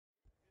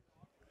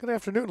Good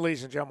afternoon,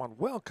 ladies and gentlemen.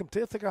 Welcome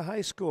to Ithaca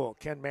High School.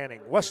 Ken Manning,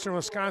 Western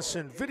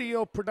Wisconsin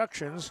Video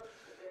Productions,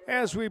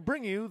 as we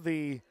bring you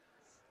the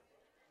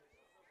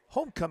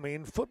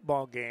homecoming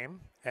football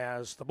game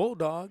as the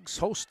Bulldogs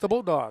host the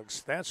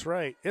Bulldogs. That's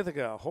right,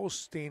 Ithaca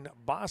hosting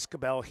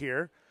Boscobel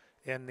here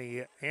in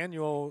the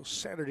annual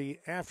Saturday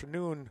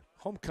afternoon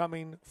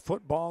homecoming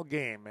football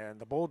game. And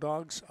the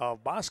Bulldogs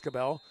of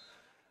Boscobel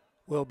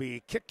will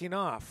be kicking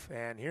off,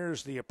 and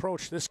here's the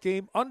approach. This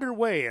game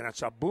underway, and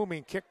it's a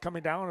booming kick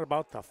coming down at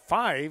about the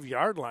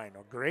 5-yard line.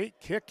 A great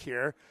kick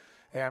here,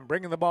 and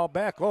bringing the ball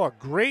back. Oh, a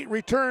great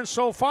return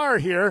so far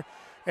here,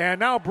 and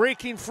now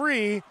breaking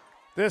free.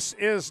 This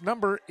is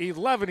number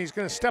 11. He's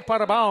going to step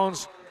out of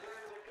bounds.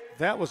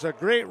 That was a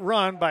great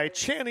run by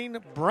Channing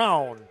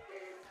Brown.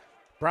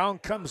 Brown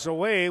comes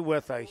away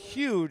with a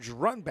huge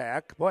run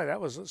back. Boy, that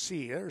was, let's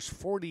see, there's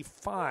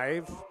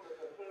 45.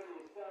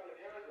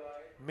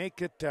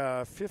 Make it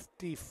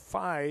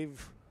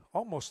 55,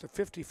 almost a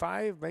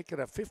 55, make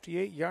it a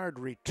 58-yard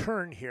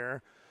return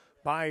here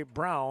by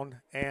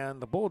Brown,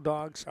 and the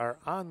Bulldogs are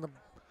on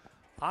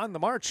the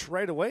march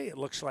right away, it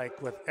looks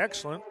like, with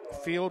excellent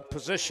field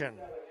position.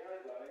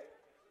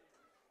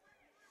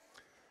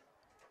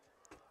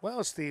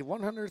 Well, it's the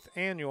 100th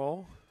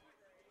annual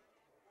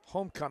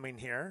homecoming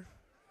here,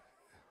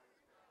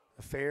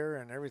 the fair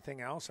and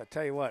everything else. I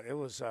tell you what, it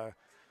was a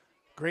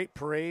great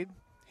parade.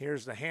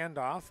 Here's the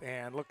handoff,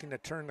 and looking to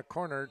turn the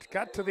corner.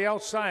 Got to the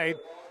outside.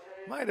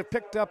 Might have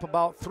picked up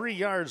about 3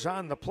 yards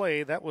on the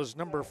play. That was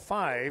number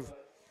 5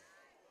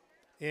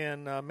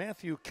 in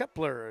Matthew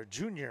Kepler,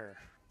 Jr.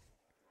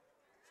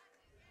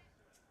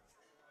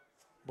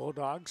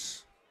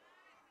 Bulldogs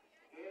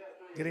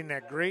getting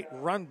that great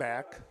run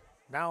back.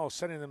 Now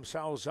setting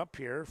themselves up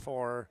here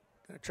for,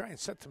 going to try and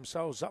set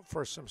themselves up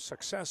for some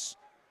success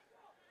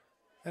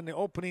in the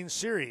opening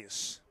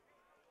series.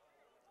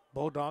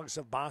 Bulldogs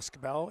of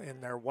Boscobel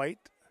in their white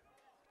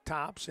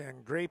tops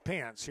and gray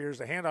pants. Here's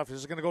the handoff. This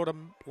is going to go to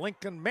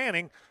Lincoln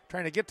Manning,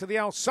 trying to get to the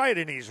outside,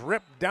 and he's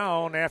ripped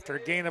down after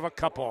a gain of a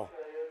couple.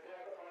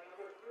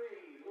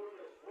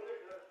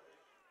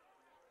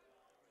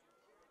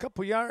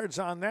 Couple yards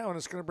on that one.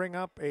 It's going to bring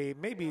up a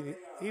maybe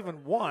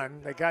even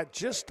one. They got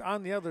just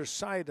on the other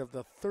side of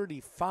the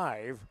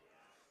 35,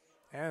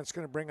 and it's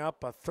going to bring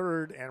up a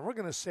third, and we're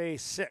going to say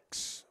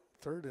 6.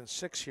 3rd and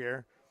 6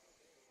 here.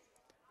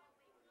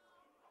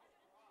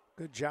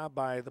 Good job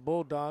by the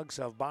Bulldogs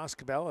of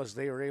Boscobel as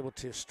they were able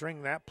to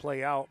string that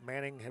play out.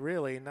 Manning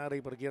really not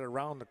able to get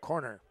around the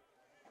corner.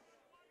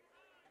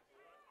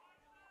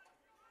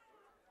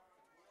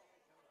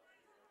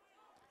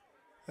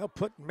 They'll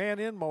put man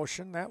in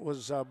motion. That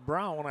was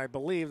Brown, I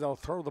believe. They'll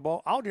throw the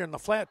ball out here in the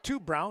flat to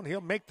Brown.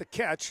 He'll make the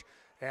catch,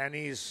 and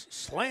he's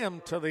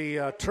slammed to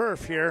the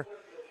turf here.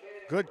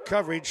 Good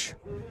coverage.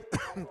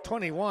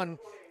 21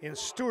 in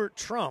Stuart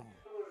Trum.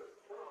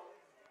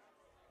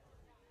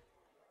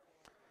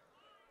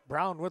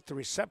 Brown with the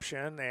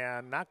reception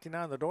and knocking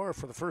on the door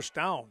for the first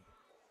down.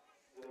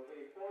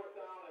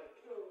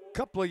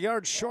 Couple of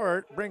yards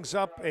short brings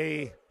up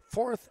a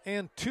 4th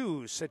and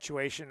 2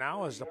 situation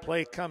now as the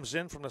play comes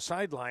in from the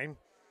sideline.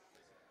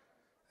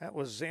 That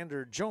was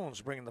Xander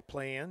Jones bringing the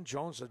play in.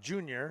 Jones, a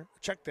junior.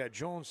 Check that,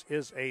 Jones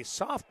is a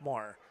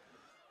sophomore.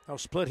 They'll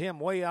split him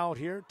way out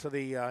here to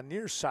the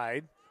near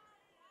side.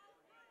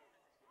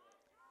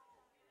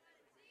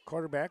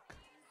 Quarterback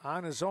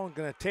on his own,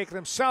 going to take it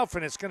himself,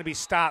 and it's going to be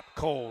stopped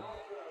cold.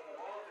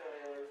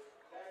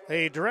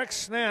 A direct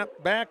snap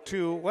back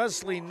to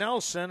Wesley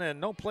Nelson, and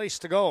no place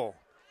to go.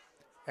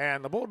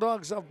 And the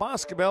Bulldogs of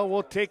Boscobel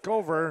will take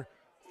over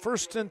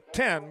 1st and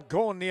 10,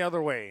 going the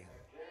other way.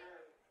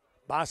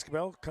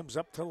 Boscobel comes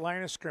up to the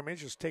line of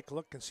scrimmage. Let's take a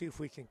look and see if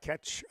we can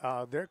catch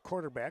their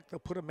quarterback. They'll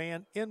put a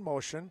man in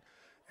motion,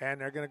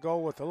 and they're going to go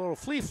with a little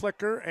flea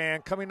flicker,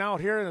 and coming out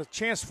here, a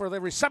chance for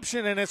the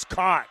reception, and it's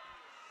caught.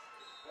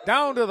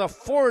 Down to the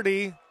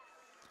 40,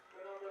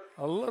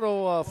 a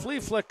little flea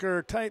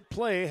flicker type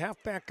play,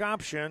 halfback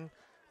option,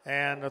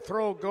 and the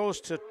throw goes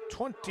to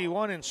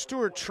 21 in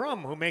Stuart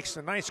Trum, who makes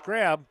a nice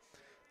grab.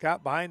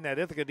 Got behind that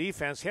Ithaca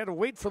defense. He had to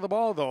wait for the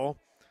ball though,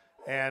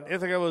 and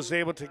Ithaca was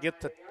able to get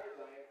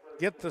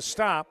the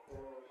stop,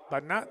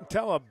 but not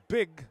until a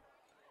big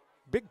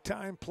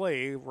time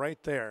play right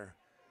there.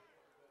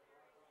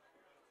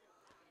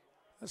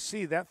 Let's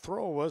see, that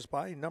throw was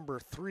by number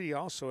 3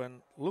 also,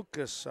 in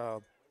Lucas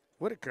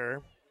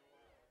Whitaker.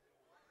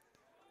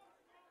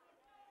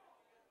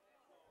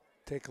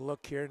 Take a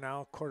look here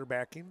now,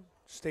 quarterbacking,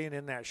 staying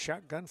in that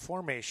shotgun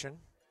formation.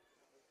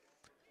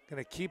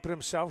 Going to keep it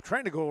himself,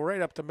 trying to go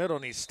right up the middle,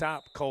 and he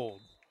stopped cold.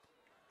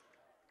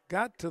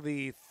 Got to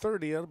the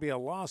 30, it'll be a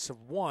loss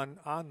of 1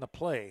 on the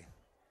play.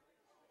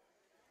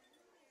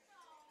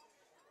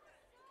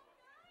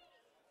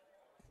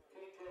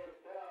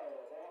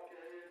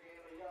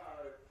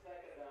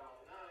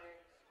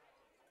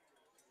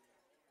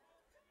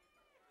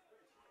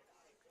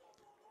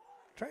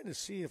 Trying to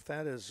see if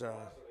that is, I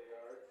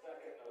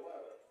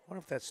wonder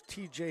if that's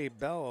T.J.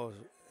 Bell.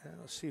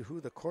 Let's see who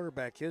the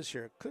quarterback is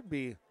here. It could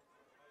be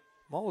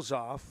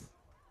Molzoff.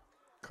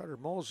 Cutter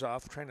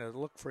Mozoff trying to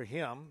look for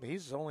him.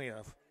 He's only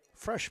a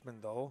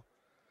freshman, though.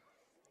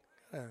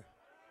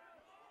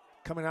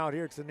 Coming out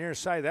here to the near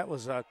side, that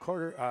was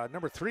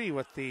number 3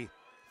 with the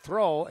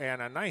throw,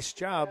 and a nice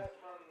job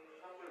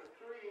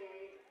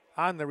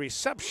on the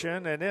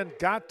reception, and then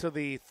got to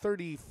the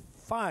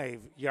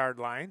 35-yard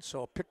line,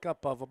 so a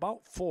pickup of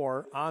about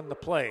 4 on the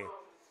play.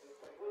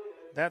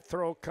 That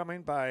throw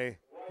coming by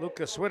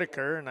Lucas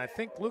Whitaker, and I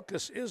think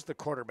Lucas is the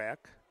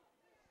quarterback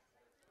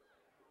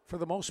for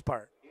the most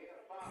part.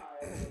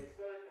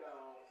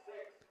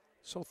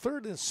 So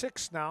 3rd and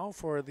 6 now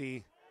for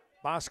the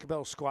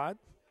Boscobel squad.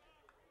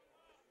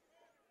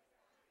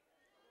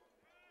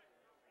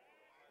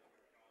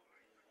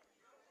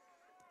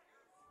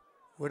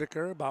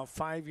 Whitaker about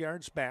 5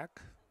 yards back,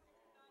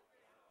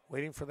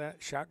 waiting for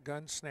that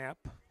shotgun snap.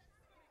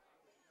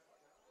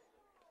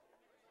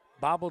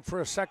 Bobbled for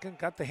a second,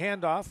 got the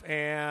handoff,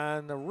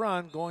 and the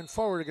run going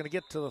forward. Going to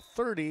get to the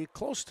 30,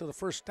 close to the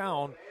first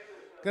down.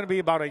 Going to be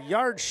about a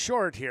yard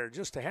short here,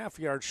 just a half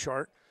yard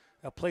short.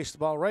 They'll place the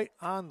ball right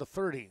on the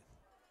 30.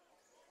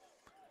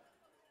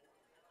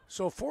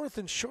 So 4th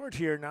and short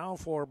here now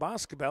for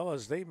Boscobel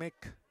as they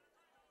make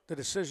the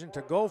decision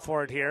to go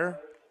for it here,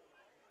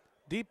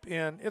 deep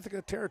in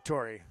Ithaca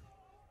territory.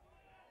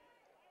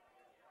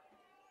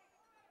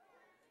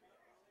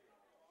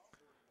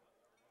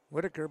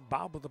 Whitaker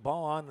bobbled the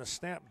ball on the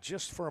snap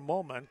just for a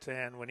moment,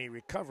 and when he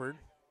recovered,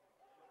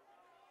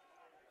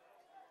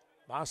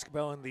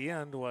 Boscobel in the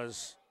end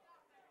was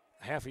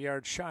half a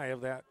yard shy of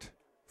that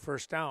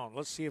first down.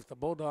 Let's see if the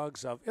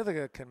Bulldogs of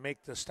Ithaca can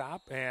make the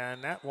stop,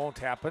 and that won't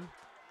happen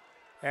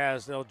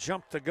as they'll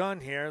jump the gun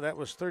here. That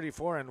was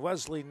 34, and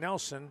Wesley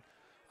Nelson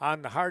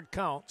on the hard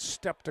count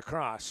stepped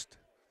across.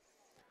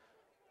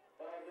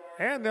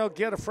 And they'll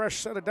get a fresh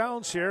set of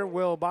downs here,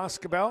 will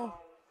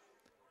Boscobel,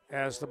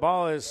 as the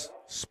ball is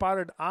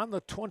spotted on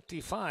the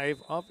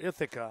 25 of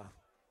Ithaca.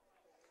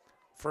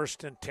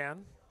 1st and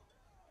 10.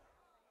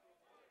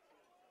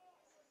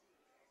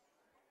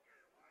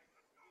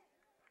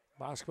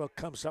 Boscobel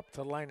comes up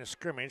to the line of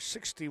scrimmage.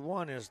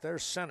 61 is their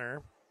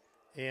center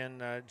in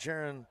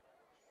Jaron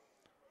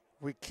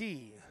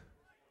Wiki.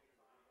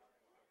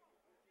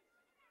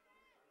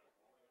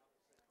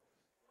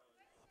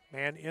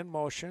 Man in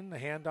motion, the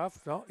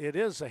handoff. No, it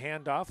is a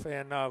handoff,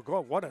 and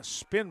what a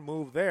spin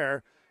move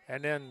there,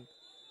 and then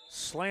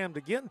slammed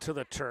again to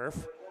the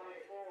turf.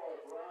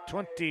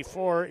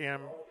 24 in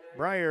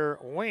Briar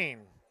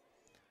Wayne.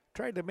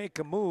 Tried to make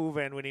a move,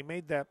 and when he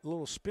made that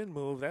little spin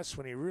move, that's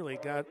when he really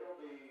got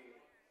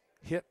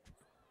hit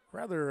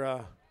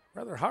rather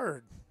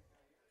hard.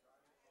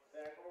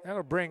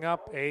 That'll bring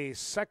up a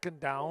 2nd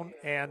down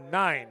and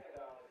 9.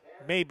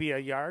 Maybe a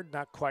yard,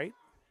 not quite.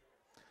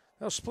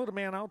 They'll split a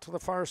man out to the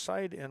far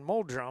side in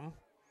Muldrum.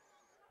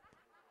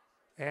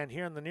 And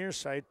here on the near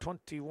side,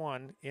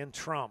 21 in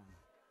Trum.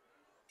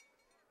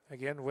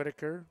 Again,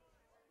 Whitaker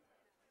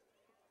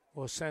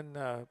will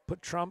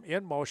put Trum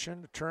in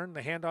motion, turn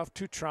the handoff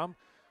to Trum.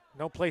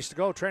 No place to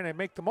go, trying to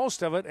make the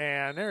most of it,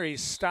 and there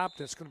he's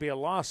stopped. It's going to be a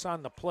loss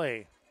on the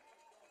play.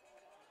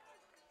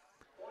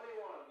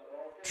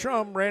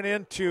 Trum ran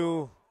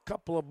into a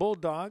couple of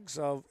Bulldogs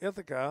of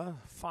Ithaca,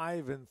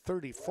 5 and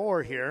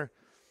 34 here.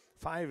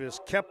 5 is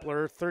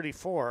Kepler,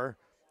 34,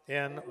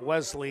 and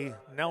Wesley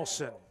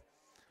Nelson.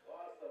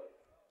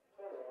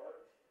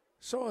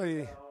 So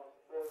a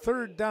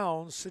 3rd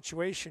down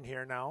situation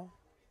here now.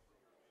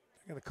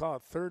 I'm going to call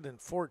it 3rd and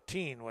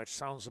 14, which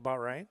sounds about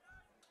right.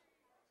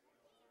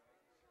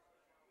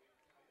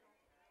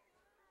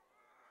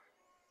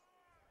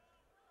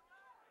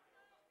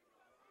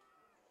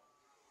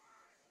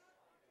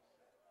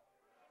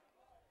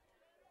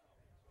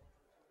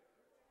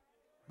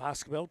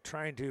 Boscobel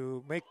trying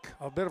to make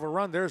a bit of a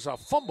run. There's a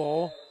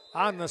fumble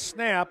on the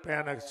snap,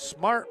 and a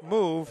smart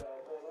move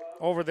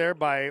over there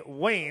by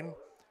Wayne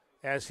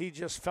as he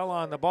just fell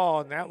on the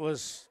ball, and that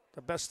was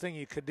the best thing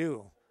you could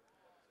do.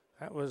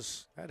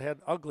 That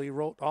had ugly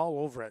wrote all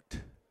over it.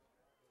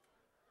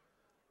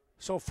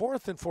 So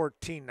 4th and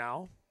 14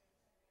 now.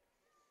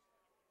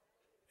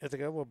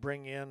 Ithaca will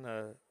bring in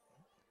a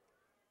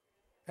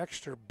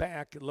extra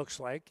back, it looks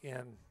like,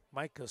 in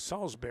Micah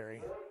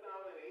Salisbury.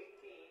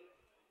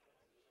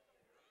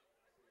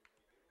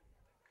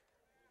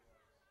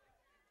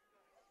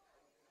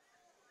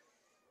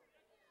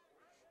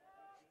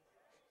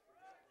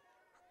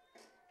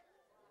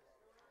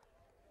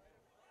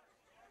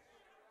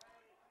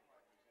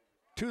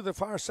 To the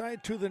far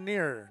side, to the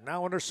near.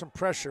 Now under some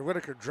pressure.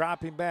 Whitaker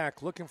dropping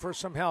back, looking for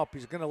some help.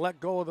 He's going to let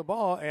go of the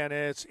ball, and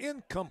it's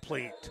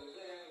incomplete.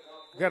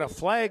 We've got a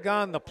flag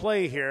on the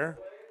play here.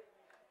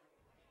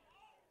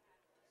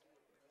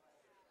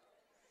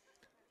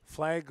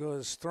 Flag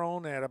was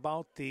thrown at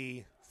about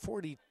the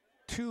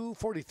 42,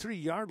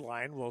 43-yard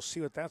line. We'll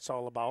see what that's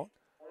all about.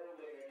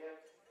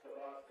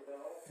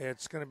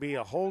 It's going to be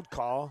a hold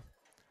call.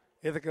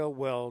 Ithaca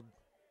will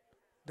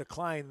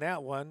decline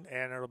that one,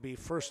 and it'll be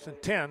 1st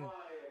and 10.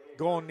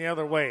 Going the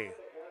other way.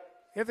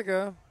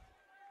 Ithaca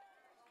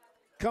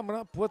coming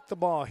up with the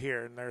ball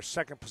here in their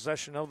second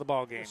possession of the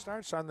ball game. It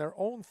starts on their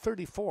own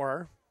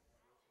 34.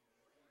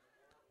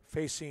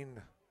 facing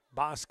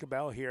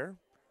Boscobel here.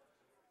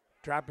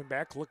 Dropping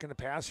back, looking to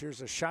pass.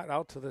 Here's a shot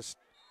out to this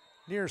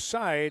near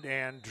side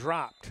and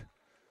dropped.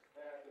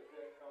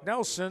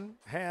 Nelson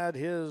had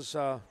his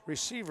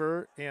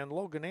receiver and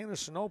Logan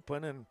Anderson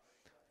open, and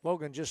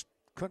Logan just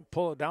couldn't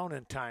pull it down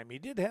in time. He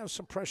did have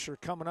some pressure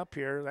coming up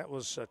here. That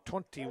was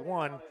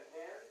 21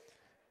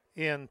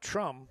 in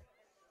Trum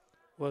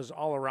was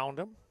all around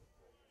him.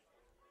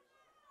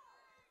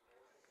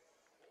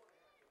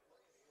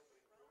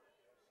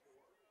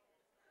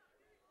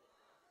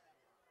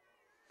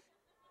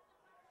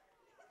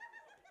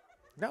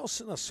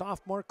 Nelson, a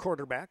sophomore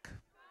quarterback.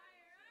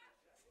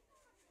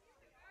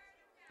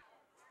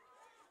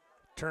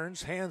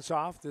 Turns, hands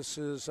off. This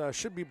is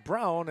should be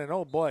Brown, and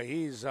oh boy,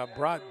 he's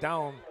brought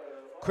down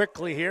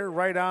quickly here,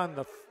 right on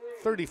the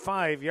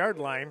 35-yard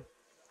line.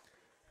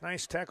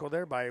 Nice tackle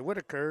there by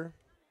Whitaker,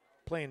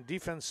 playing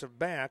defensive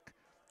back.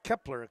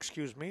 Kepler,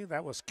 excuse me.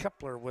 That was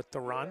Kepler with the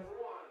run.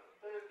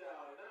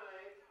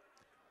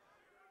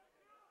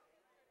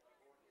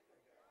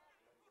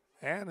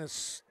 And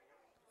it's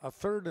a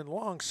 3rd and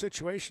long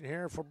situation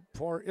here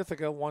for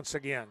Ithaca once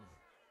again.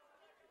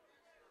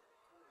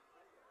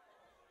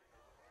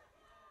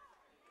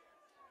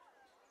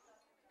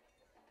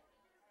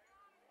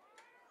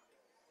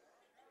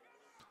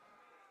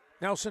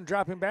 Nelson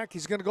dropping back.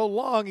 He's going to go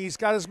long. He's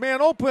got his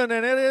man open,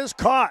 and it is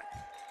caught.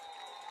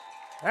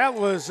 That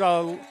was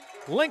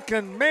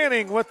Lincoln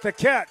Manning with the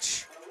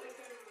catch.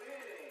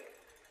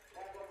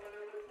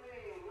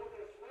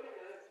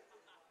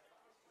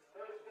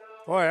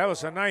 Boy, that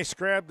was a nice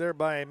grab there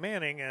by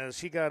Manning as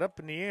he got up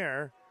in the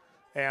air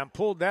and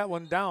pulled that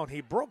one down.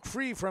 He broke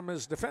free from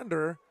his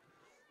defender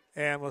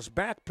and was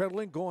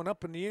backpedaling, going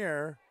up in the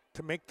air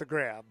to make the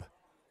grab.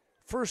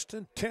 1st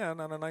and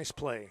 10 on a nice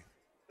play.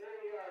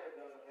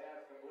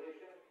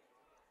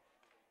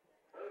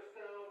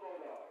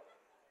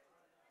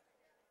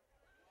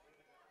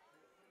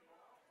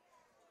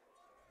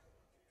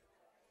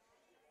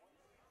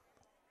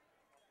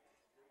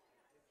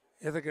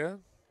 Ithaca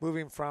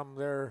moving from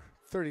their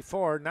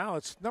 34. Now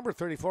it's number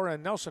 34,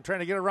 and Nelson trying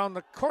to get around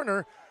the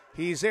corner.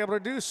 He's able to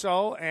do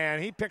so,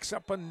 and he picks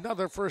up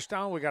another first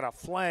down. We got a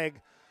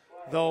flag,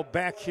 though,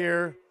 back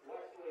here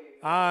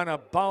on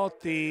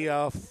about the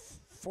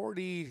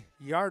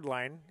 40-yard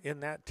line in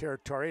that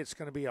territory. It's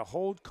going to be a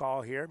hold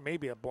call here,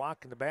 maybe a block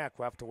in the back.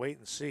 We'll have to wait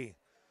and see.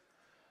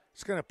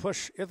 It's going to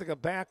push Ithaca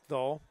back,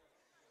 though,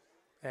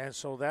 and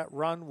so that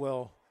run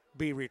will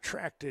be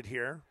retracted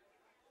here.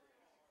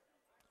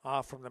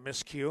 Off from the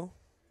miscue.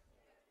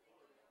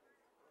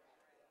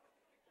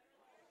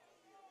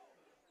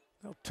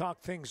 They'll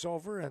talk things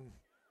over and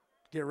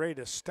get ready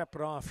to step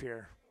it off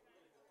here.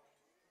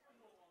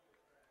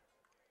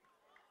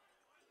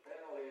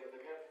 Penalty is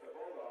against the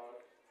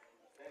Bulldogs.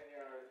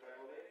 10-yard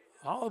penalty.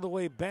 All the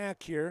way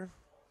back here.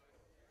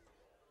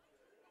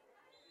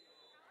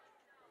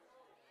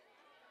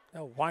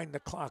 They'll wind the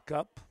clock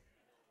up.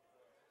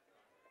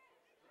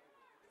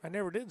 I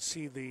never did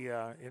see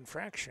the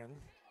infraction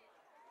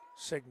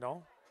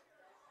signal.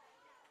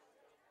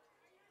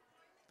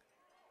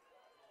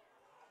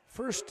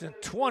 1st and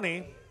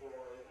 20.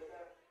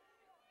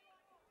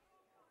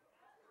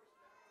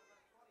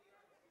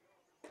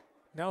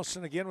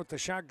 Nelson again with the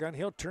shotgun.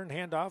 He'll turn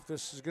handoff.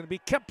 This is going to be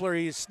Kepler.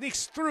 He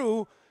sneaks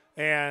through,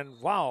 and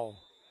wow.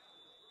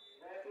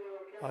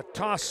 A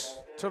toss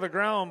to the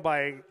ground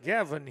by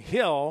Gavin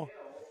Hill,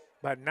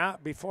 but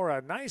not before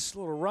a nice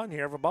little run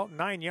here of about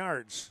 9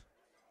 yards.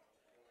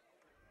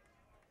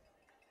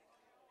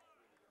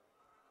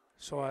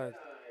 So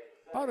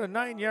about a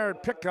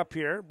 9-yard pickup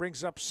here.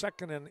 Brings up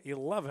 2nd and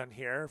 11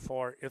 here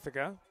for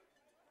Ithaca.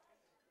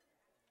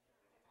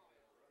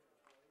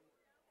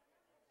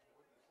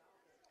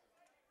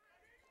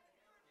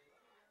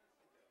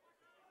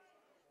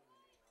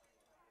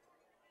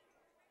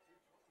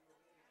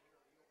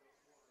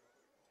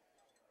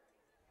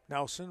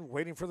 Nelson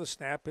waiting for the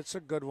snap. It's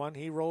a good one.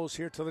 He rolls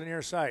here to the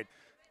near side.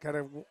 Got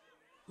a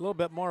little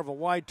bit more of a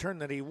wide turn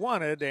than he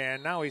wanted,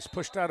 and now he's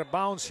pushed out of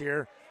bounds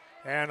here.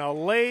 And a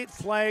late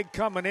flag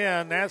coming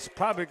in. That's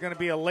probably going to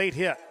be a late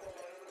hit.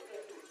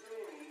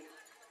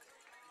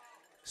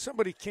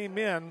 Somebody came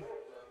in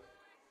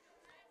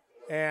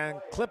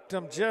and clipped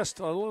him just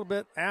a little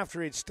bit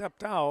after he'd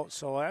stepped out,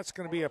 so that's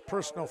going to be a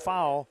personal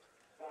foul.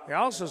 They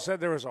also said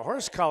there was a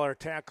horse collar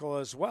tackle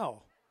as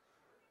well.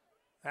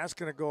 That's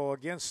going to go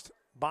against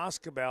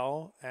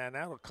Boscobel, and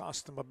that'll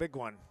cost them a big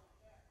one.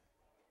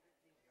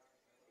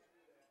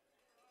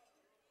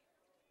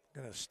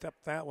 Going to step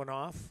that one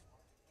off.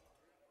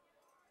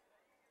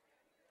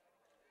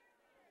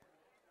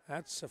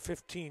 That's a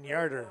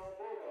 15-yarder.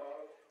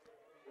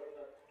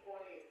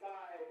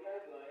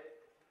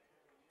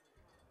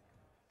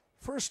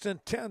 First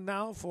and 10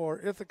 now for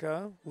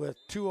Ithaca with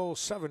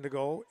 2:07 to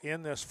go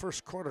in this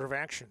first quarter of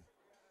action.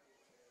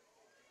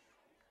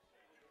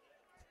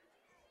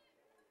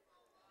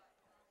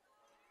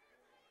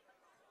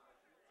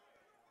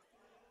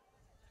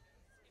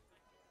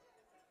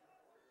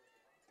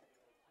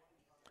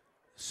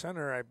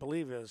 Center, I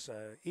believe, is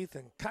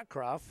Ethan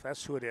Cockcroft.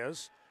 That's who it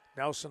is.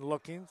 Nelson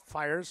looking,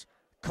 fires,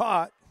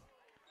 caught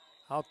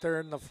out there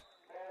in the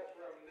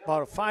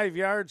about 5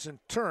 yards and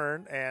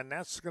turn, and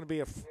that's going to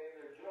be a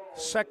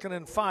 2nd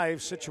and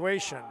 5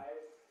 situation.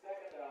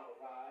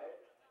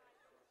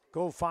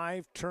 Go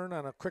 5, turn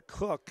on a quick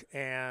hook,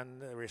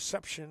 and the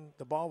reception,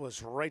 the ball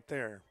was right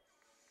there.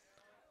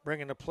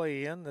 Bringing the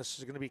play in, this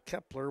is going to be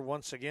Kepler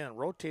once again,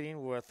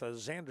 rotating with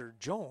Xander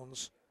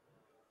Jones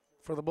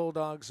for the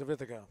Bulldogs of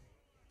Ithaca.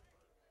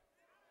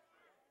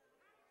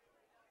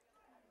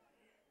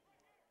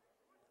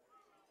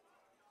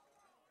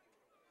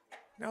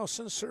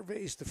 Nelson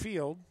surveys the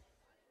field.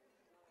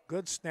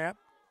 Good snap,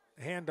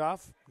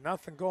 handoff,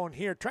 nothing going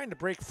here. Trying to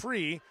break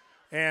free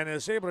and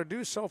is able to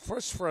do so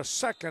first for a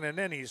second, and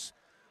then he's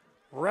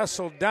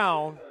wrestled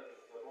down.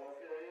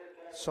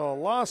 So a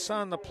loss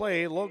on the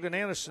play. Logan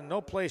Anderson, no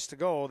place to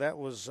go. That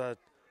was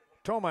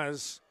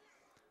Tomas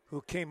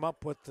who came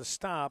up with the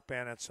stop,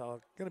 and it's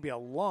going to be a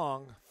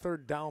long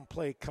 3rd down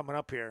play coming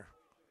up here.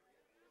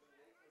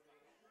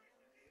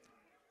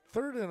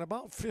 3rd and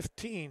about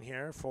 15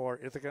 here for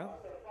Ithaca.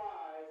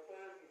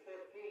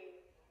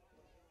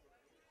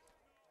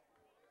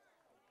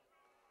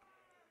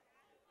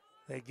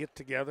 They get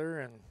together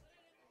and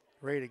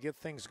ready to get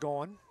things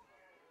going.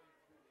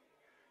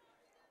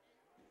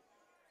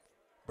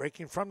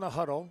 Breaking from the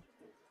huddle.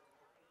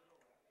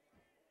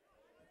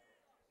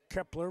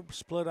 Kepler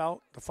split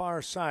out the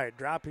far side,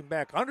 dropping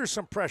back under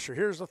some pressure.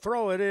 Here's the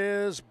throw. It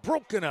is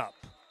broken up.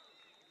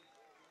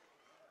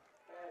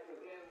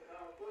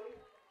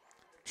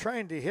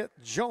 Trying to hit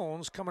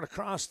Jones coming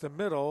across the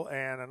middle,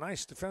 and a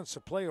nice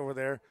defensive play over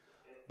there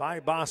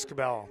by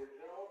Boscobel.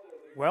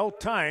 Well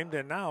timed,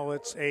 and now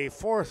it's a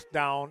 4th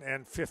down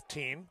and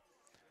 15.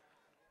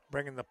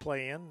 Bringing the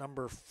play in,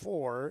 number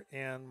 4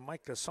 in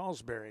Micah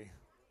Salisbury.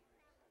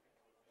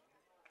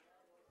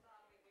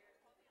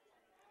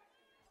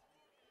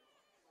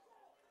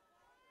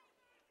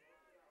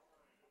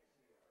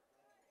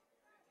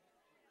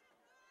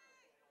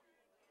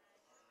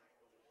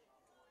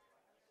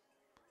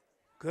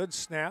 Good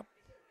snap,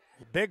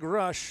 big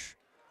rush,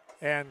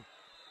 and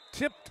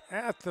tipped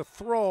at the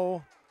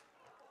throw.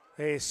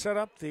 They set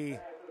up the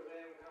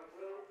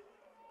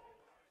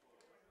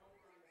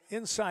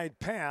inside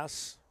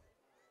pass,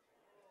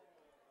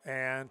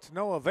 and to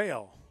no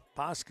avail.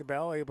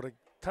 Boscobel able to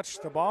touch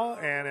the ball,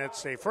 and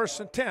it's a 1st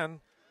and 10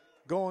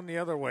 going the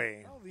other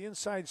way. Well, the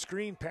inside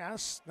screen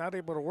pass not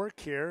able to work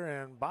here,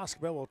 and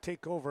Boscobel will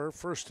take over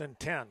 1st and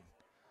 10.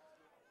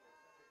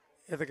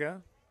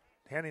 Ithaca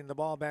handing the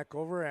ball back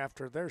over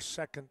after their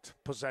 2nd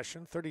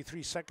possession.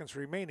 33 seconds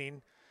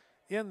remaining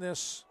in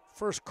this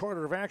 1st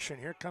quarter of action.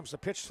 Here comes the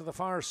pitch to the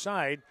far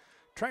side,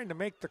 trying to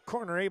make the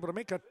corner, able to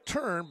make a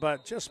turn,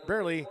 but just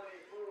barely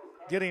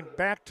getting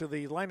back to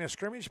the line of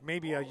scrimmage.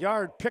 Maybe a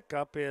yard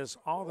pickup is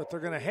all that they're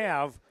going to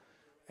have,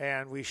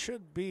 and that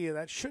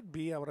should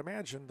be, I would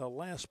imagine, the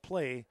last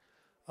play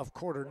of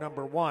quarter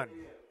number 1.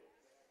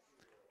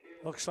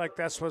 Looks like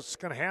that's what's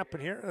going to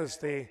happen here as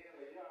they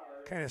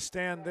kind of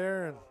stand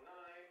there and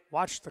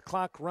watch the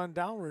clock run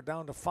down. We're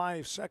down to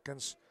 5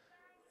 seconds,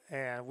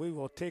 and we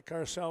will take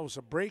ourselves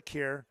a break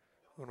here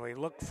when we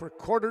look for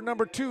quarter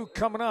number 2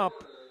 coming up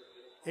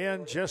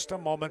in just a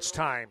moment's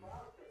time.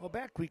 Well,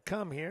 back we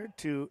come here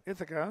to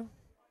Ithaca.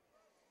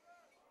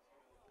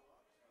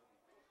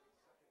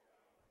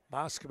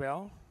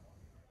 Boscobel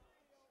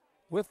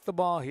with the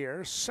ball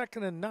here,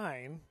 2nd and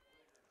 9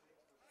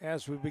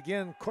 as we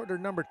begin quarter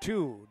number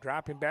 2.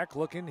 Dropping back,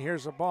 looking,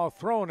 here's a ball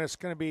thrown. It's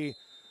going to be,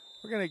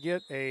 we're going to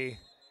get a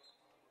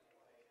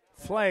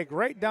flag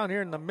right down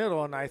here in the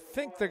middle, and I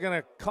think they're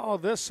going to call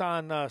this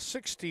on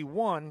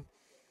 61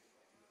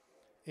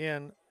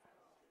 in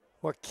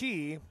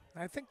Waukee.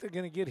 I think they're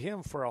going to get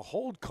him for a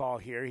hold call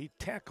here. He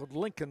tackled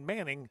Lincoln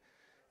Manning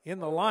in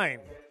the line.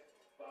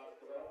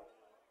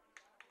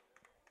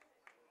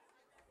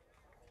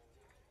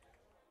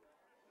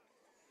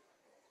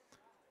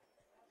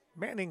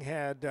 Manning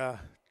had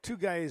 2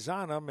 guys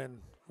on him, and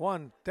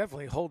one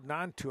definitely holding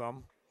on to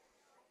him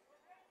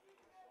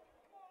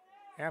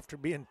after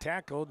being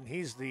tackled, and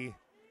he's the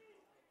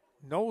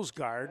nose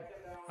guard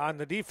on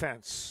the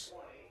defense.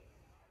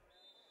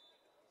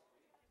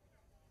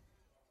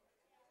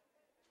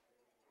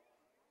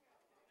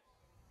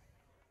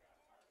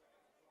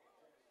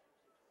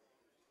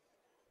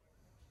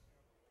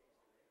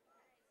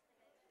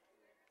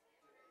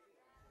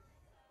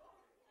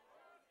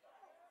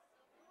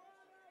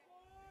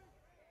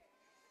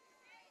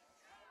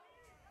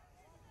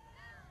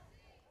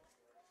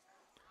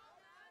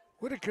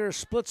 Whitaker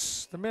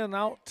splits the men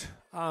out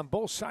on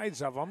both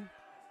sides of him.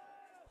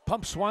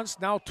 Pumps once,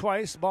 now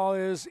twice. Ball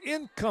is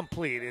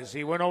incomplete as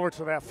he went over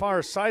to that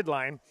far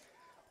sideline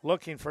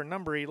looking for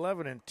number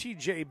 11 and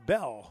T.J.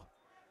 Bell.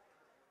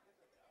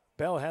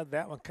 Bell had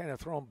that one kind of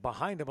thrown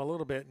behind him a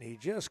little bit, and he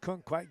just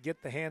couldn't quite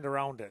get the hand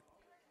around it.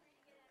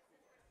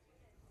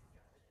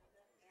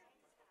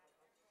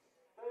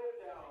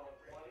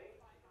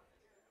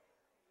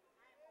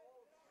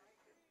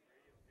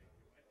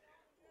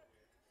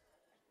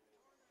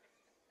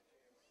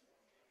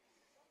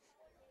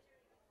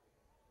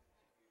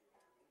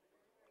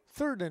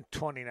 3rd and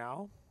 20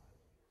 now.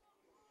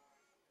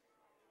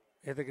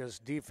 Ithaca's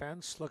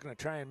defense looking to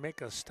try and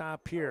make a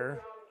stop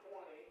here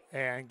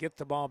and get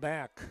the ball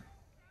back.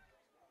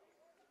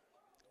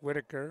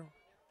 Whitaker,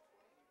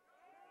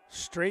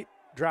 straight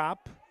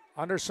drop,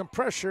 under some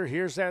pressure.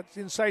 Here's that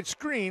inside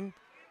screen,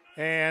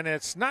 and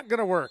it's not going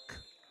to work.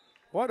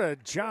 What a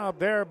job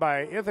there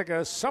by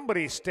Ithaca.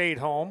 Somebody stayed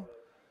home.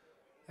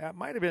 That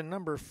might have been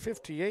number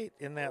 58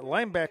 in that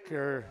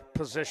linebacker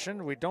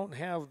position. We don't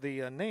have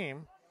the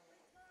name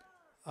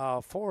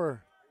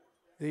for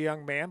the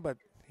young man, but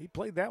he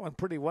played that one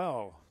pretty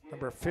well,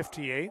 number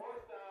 58.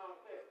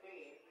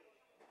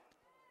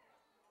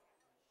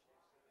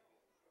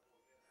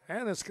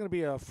 And it's going to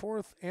be a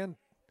 4th and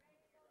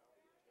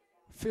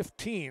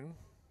 15.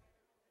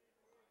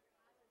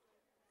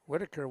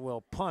 Whitaker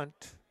will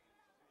punt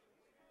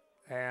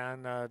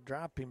and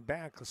drop him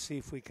back. Let's see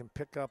if we can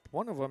pick up.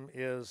 One of them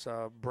is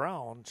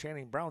Brown,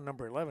 Channing Brown,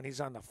 number 11.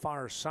 He's on the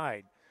far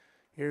side.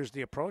 Here's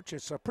the approach.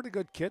 It's a pretty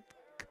good kick,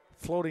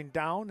 floating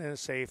down, and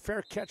it's a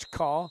fair catch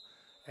call,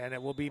 and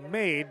it will be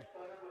made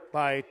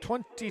by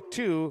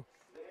 22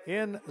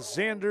 in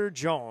Xander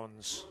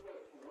Jones.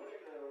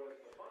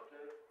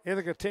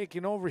 Ithaca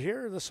taking over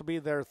here. This will be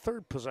their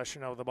 3rd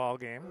possession of the ball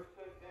game.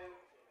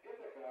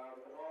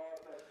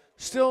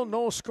 Still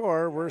no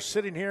score. We're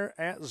sitting here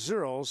at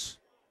 0s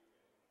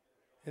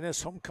in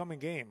this homecoming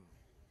game.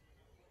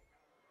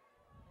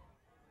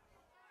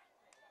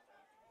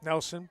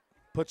 Nelson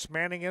puts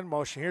Manning in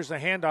motion. Here's the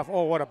handoff.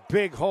 Oh, what a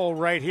big hole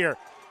right here.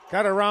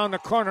 Got around the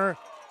corner,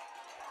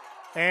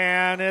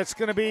 and it's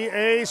going to be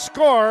a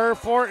score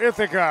for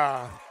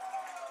Ithaca.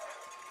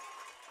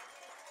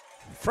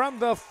 From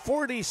the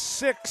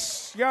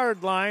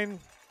 46-yard line,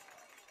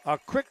 a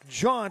quick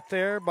jaunt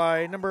there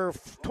by number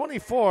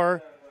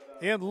 24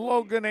 in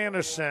Logan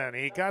Anderson.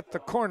 He got the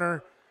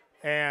corner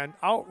and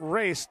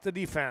outraced the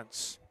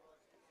defense.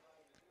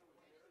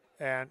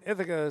 And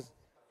Ithaca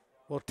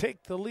will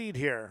take the lead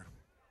here.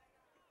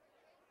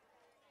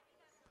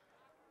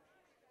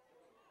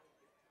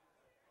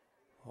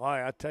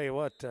 Why, I tell you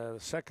what, the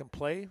second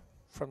play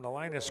from the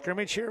line of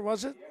scrimmage here,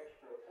 was it?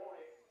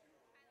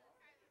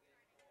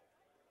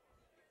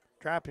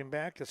 Dropping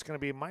back, it's going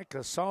to be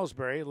Micah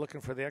Salisbury looking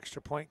for the extra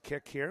point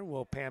kick here.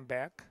 We'll pan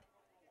back.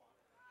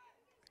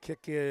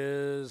 Kick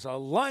is a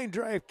line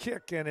drive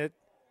kick, and it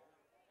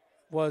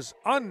was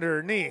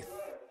underneath.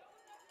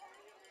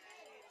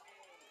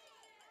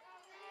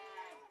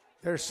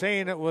 They're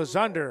saying it was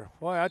under.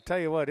 Boy, I tell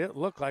you what, it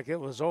looked like it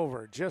was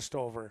over, just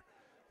over.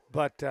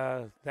 But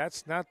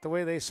that's not the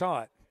way they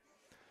saw it.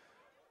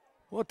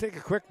 We'll take a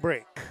quick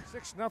break.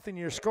 6-0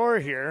 your score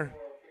here.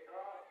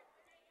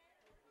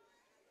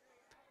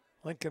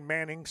 Lincoln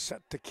Manning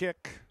set to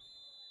kick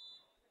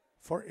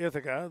for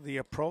Ithaca. The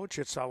approach,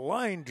 it's a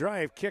line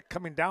drive kick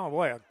coming down.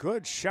 Boy, a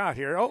good shot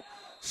here. Oh,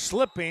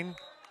 slipping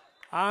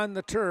on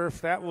the turf.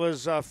 That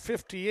was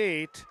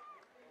 58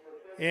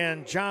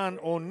 in John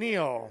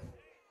O'Neill,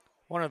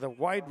 one of the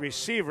wide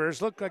receivers.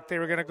 Looked like they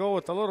were going to go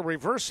with a little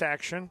reverse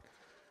action.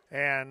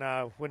 And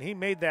when he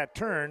made that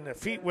turn, the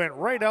feet went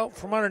right out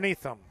from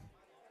underneath him.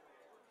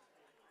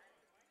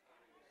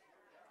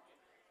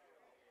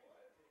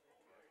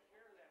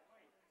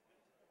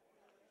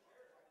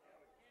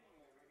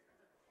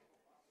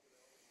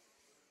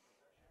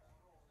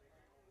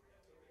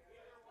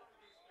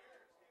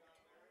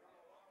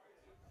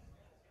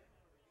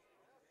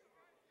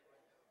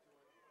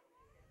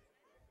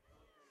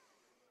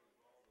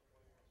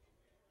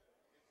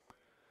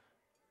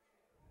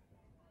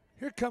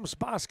 Here comes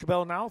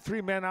Boscobel now.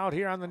 3 men out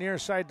here on the near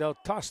side. They'll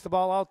toss the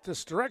ball out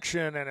this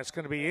direction, and it's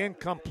going to be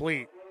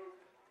incomplete.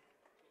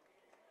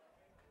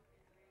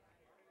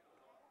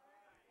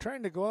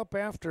 Trying to go up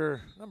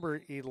after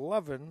number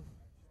 11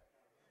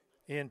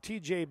 in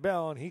T.J.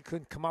 Bell, and he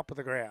couldn't come up with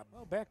a grab.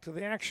 Well, back to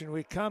the action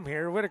we come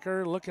here.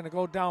 Whitaker looking to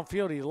go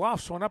downfield. He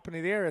lofts one up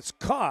into the air. It's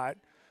caught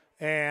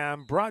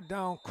and brought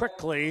down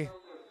quickly.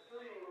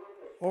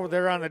 Over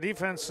there on the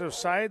defensive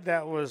side,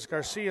 that was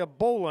Garcia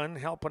Bolin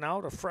helping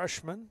out, a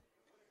freshman.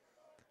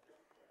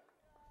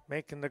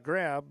 Making the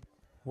grab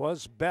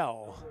was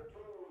Bell.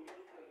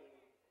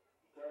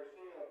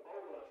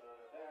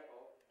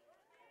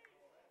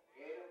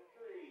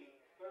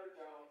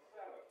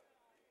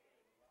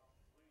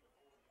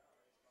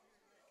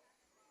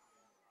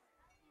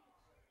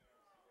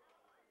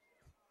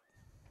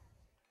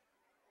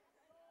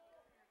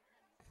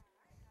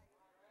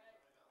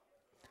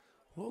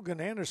 Logan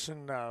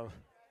Anderson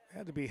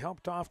had to be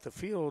helped off the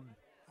field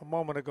a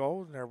moment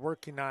ago, and they're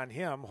working on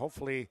him.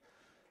 Hopefully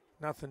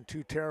nothing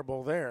too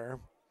terrible there,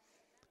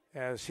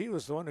 as he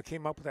was the one who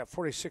came up with that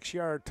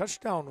 46-yard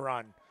touchdown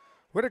run.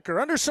 Whitaker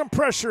under some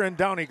pressure, and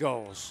down he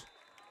goes.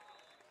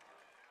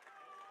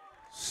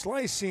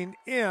 Slicing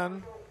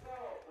in.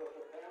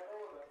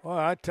 Well,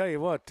 I tell you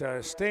what,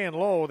 staying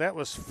low, that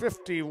was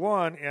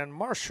 51 and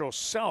Marshall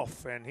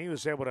Self, and he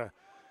was able to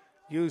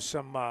use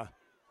some, I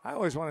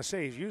always want to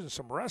say he's using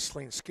some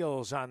wrestling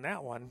skills on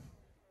that one.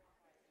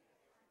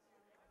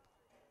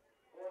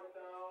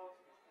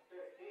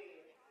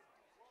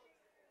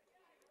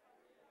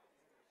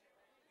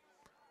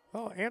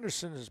 Well,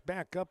 Anderson is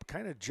back up,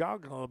 kind of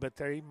jogging a little bit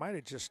there. He might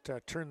have just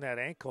turned that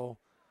ankle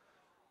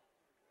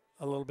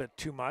a little bit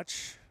too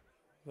much,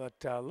 but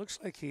looks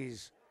like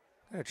he's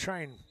going to try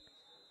and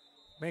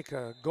make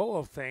a go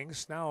of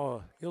things.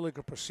 Now,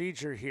 illegal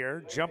procedure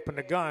here, jumping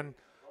the gun.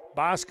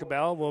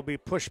 Boscobel will be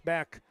pushed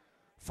back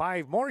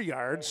 5 more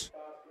yards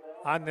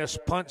on this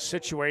punt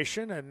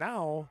situation, and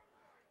now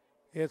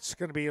it's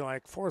going to be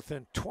like 4th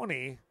and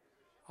 20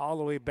 all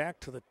the way back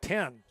to the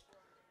 10.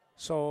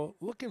 So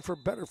looking for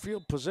better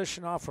field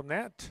position off from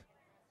that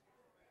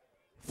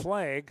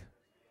flag.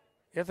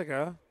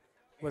 Ithaca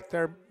with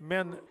their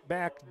men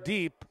back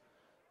deep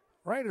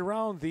right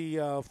around the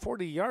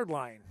 40-yard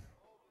line.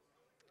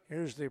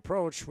 Here's the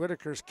approach.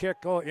 Whitaker's kick,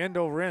 end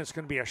over end. It's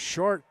going to be a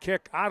short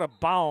kick out of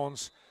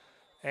bounds,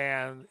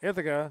 and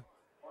Ithaca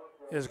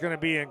is going to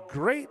be in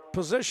great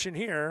position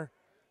here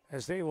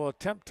as they will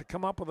attempt to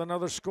come up with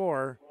another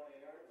score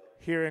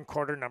here in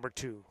quarter number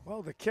 2.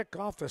 Well, the kick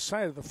off the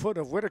side of the foot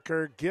of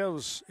Whitaker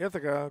gives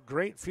Ithaca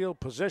great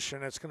field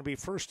position. It's going to be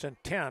 1st and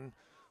 10.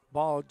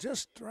 Ball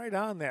just right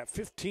on that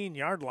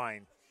 15-yard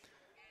line.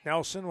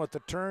 Nelson with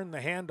the turn, the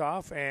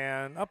handoff,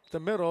 and up the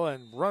middle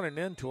and running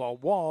into a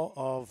wall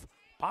of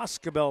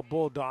Boscobel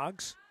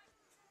Bulldogs.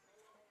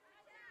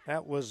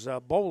 That was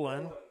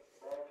Bolin.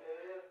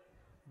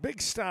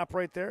 Big stop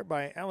right there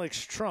by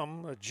Alex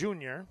Trum, a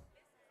junior,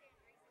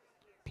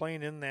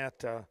 playing in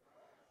that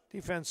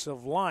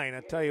defensive line.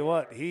 I tell you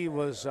what, he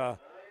was a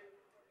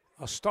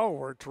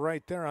stalwart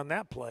right there on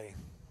that play.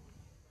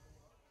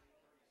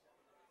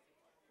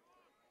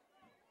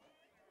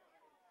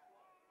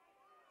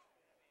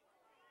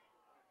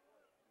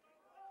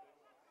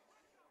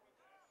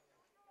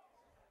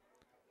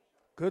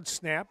 Good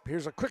snap.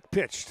 Here's a quick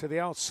pitch to the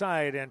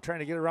outside and trying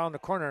to get around the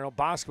corner.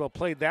 Boscobel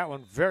played that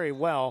one very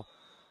well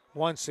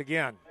once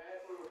again.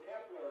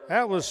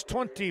 That was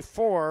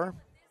 24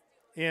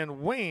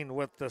 in Wayne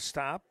with the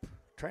stop.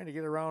 Trying to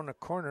get around the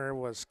corner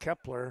was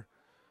Kepler.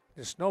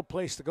 Just no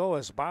place to go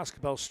as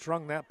Boscobel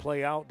strung that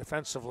play out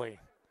defensively.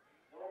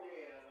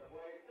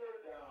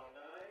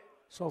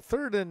 So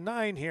 3rd and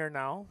 9 here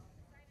now.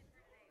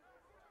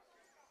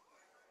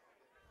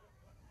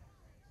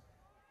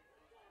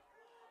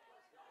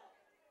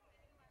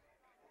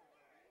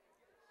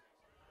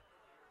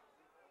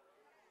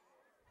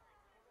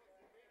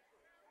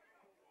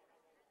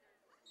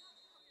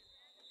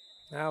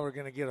 Now we're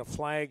going to get a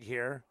flag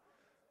here.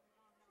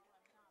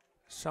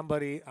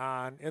 Somebody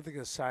on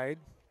Ithaca's side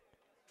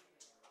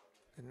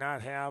did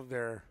not have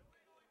their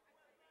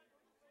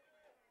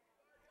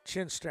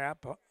chin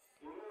strap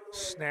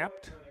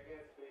snapped.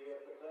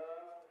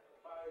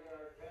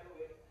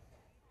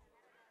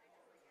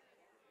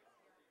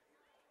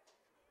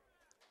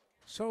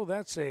 So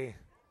that's a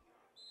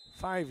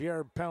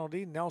 5-yard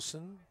penalty.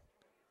 Nelson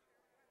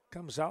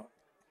comes out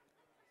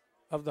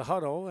of the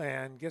huddle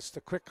and gets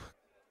the quick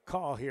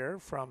call here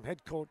from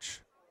head coach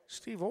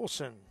Steve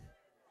Olson.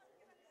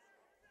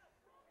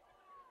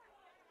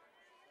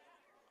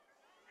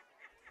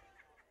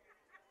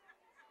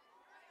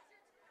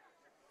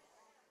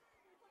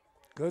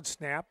 Good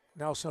snap.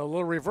 Nelson a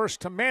little reverse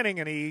to Manning,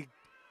 and he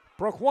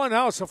broke one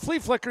out. It's a flea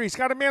flicker. He's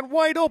got a man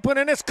wide open,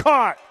 and it's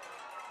caught.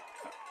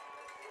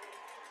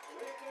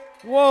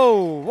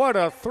 Whoa, what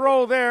a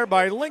throw there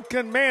by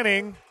Lincoln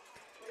Manning.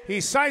 He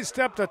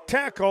sidestepped a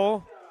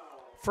tackle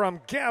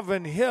from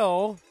Gavin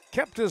Hill,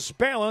 kept his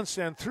balance,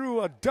 and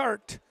threw a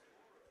dart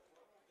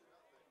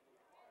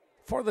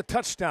for the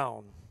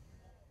touchdown.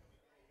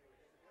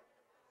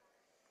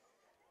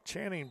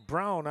 Channing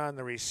Brown on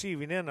the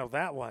receiving end of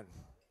that one.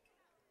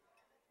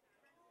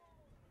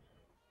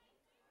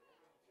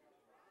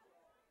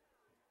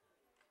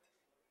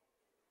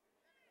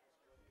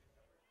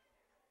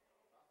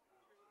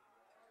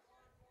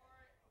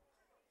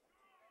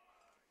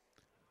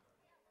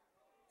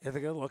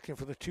 Ithaca looking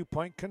for the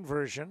 2-point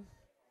conversion.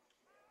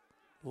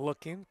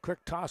 Looking,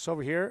 quick toss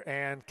over here,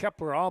 and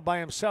Kepler all by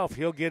himself.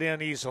 He'll get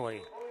in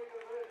easily.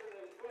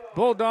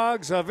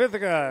 Bulldogs of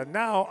Ithaca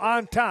now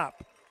on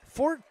top.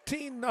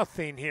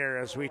 14-0 here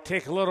as we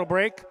take a little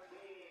break.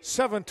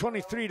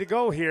 7:23 to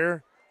go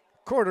here,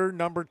 quarter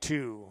number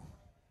 2.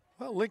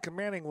 Well, Lincoln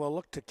Manning will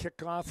look to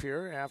kick off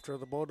here after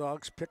the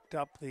Bulldogs picked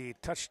up the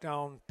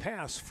touchdown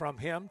pass from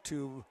him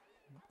to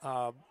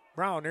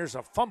Brown. There's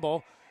a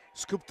fumble.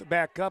 Scooped it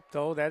back up,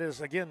 though. That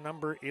is, again,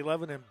 number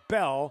 11 and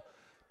Bell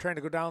trying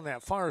to go down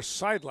that far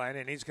sideline,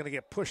 and he's going to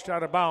get pushed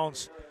out of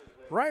bounds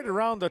right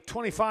around the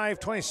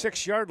 25,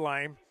 26-yard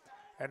line.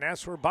 And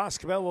that's where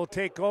Boscobel will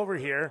take over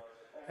here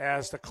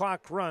as the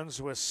clock runs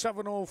with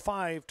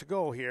 7:05 to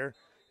go here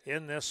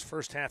in this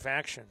first half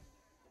action.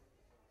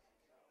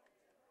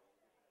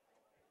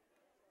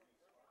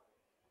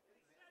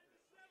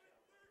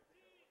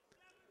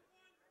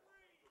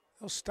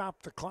 They'll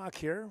stop the clock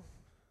here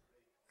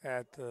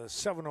at the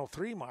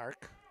 7:03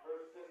 mark.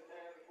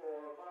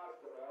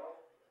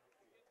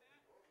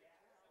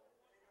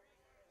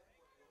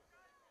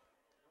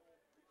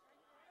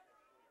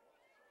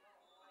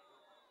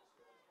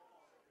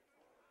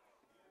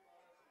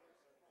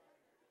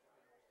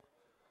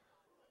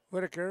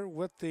 Whitaker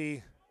with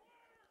the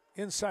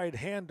inside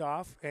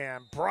handoff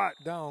and brought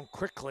down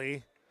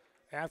quickly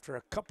after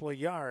a couple of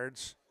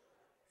yards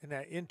in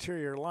that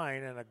interior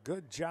line, and a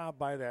good job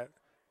by that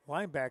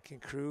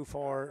linebacking crew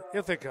for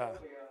Ithaca.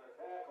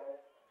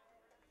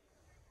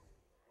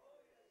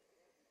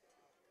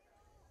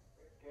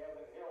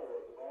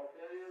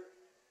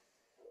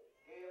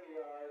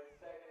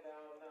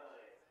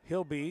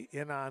 He'll be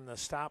in on the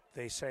stop,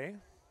 they say.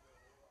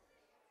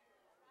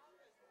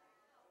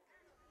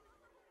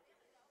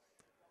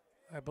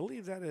 I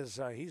believe that is,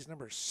 he's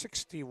number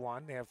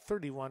 61. They have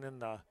 31 in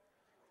the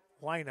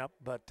lineup,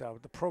 but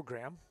the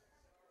program.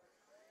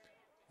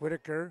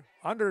 Whitaker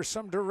under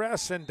some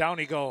duress, and down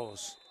he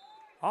goes.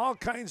 All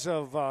kinds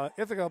of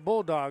Ithaca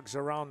Bulldogs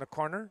around the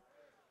corner.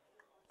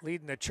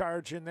 Leading the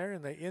charge in there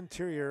in the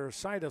interior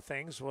side of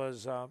things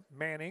was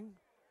Manning.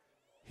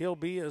 He'll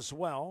be as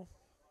well.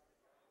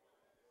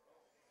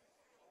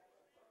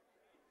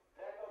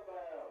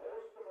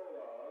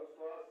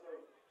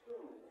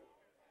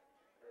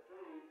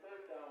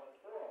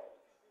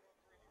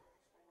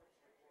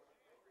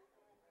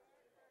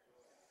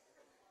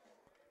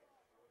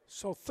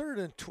 So 3rd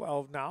and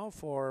 12 now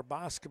for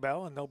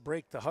Boscobel, and they'll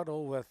break the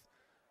huddle with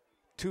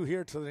 2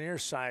 here to the near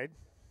side.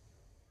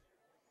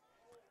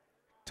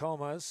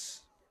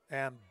 Thomas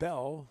and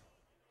Bell.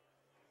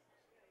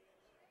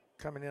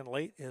 Coming in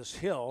late is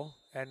Hill,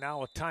 and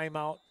now a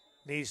timeout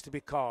needs to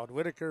be called.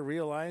 Whitaker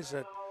realized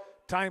that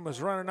time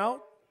was running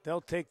out.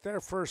 They'll take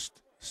their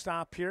first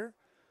stop here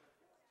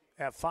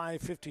at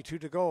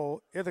 5:52 to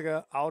go.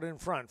 Ithaca out in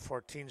front,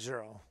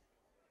 14-0.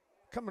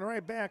 Coming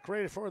right back,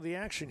 ready for the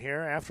action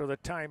here after the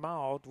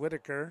timeout.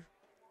 Whitaker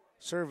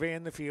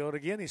surveying the field.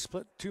 Again, he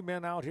split 2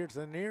 men out here to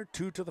the near,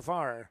 2 to the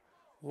far.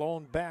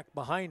 Lone back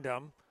behind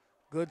him.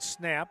 Good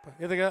snap.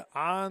 Ithaca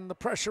on the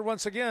pressure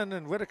once again,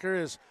 and Whitaker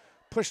is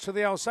pushed to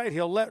the outside.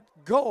 He'll let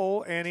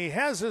go, and he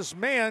has his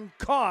man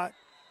caught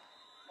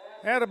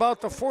at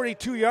about the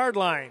 42-yard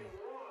line.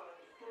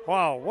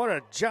 Wow, what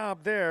a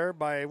job there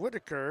by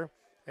Whitaker,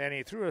 and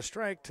he threw a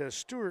strike to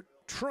Stuart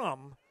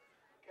Trum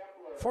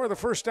for the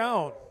first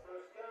down.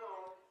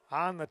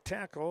 On the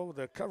tackle,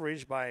 the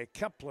coverage by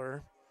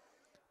Kepler,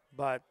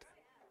 but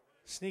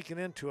sneaking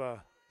into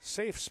a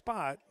safe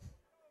spot,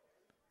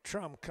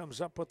 Trum comes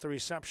up with the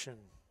reception.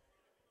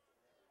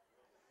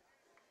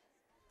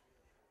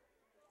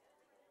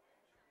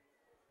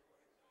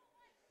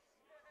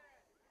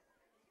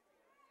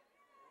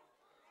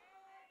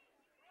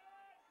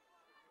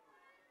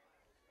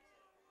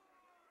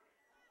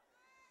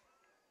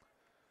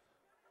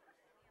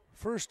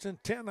 First and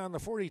 10 on the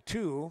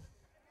 42.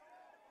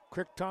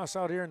 Quick toss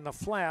out here in the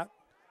flat.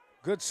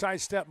 Good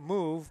sidestep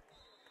move.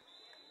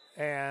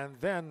 And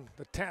then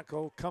the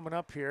tackle coming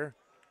up here.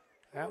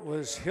 That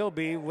was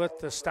Hilby with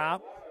the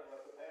stop.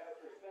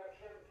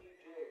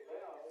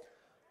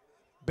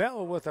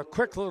 Bell with a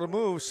quick little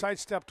move,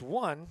 sidestepped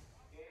one.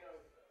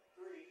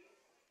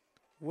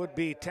 Would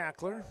be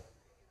tackler.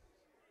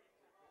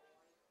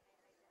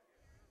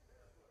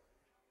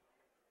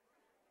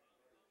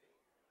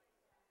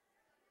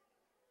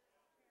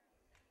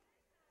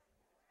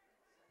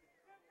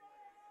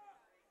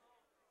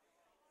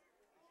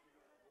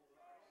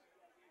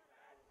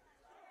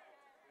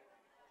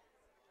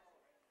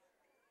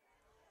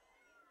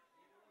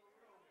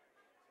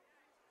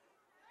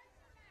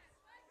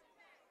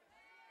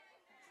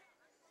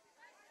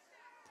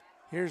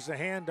 Here's the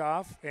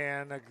handoff,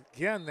 and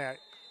again, that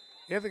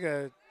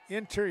Ithaca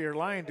interior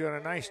line doing a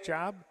nice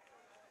job.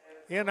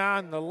 In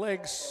on the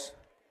legs,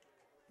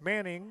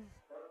 Manning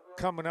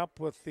coming up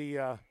with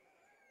the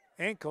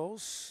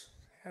ankles.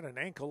 Had an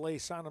ankle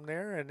lace on him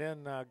there, and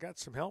then got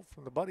some help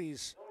from the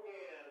buddies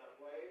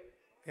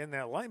in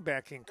that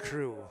linebacking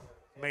crew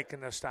making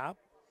the stop.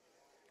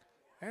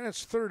 And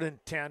it's 3rd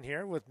and 10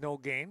 here with no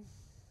gain.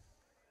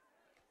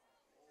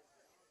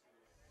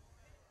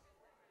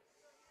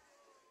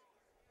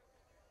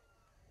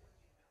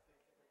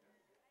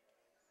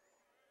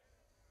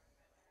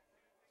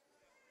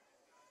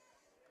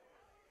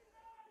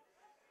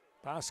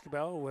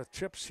 Boscobel with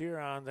trips here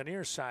on the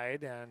near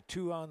side and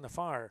 2 on the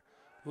far.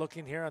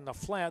 Looking here on the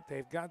flat,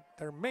 they've got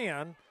their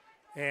man,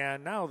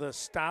 and now the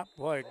stop.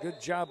 Boy, good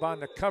job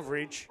on the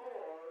coverage.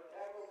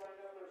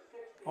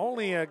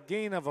 Only a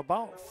gain of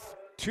about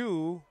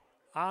 2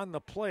 on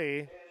the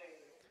play.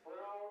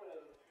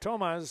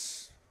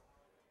 Thomas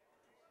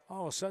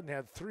all of a sudden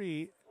had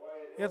 3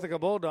 Ithaca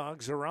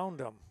Bulldogs around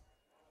him.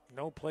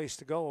 No place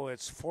to go.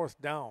 It's 4th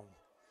down.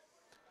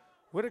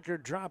 Whitaker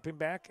dropping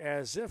back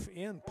as if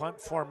in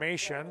punt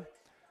formation,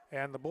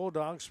 and the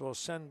Bulldogs will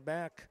send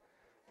back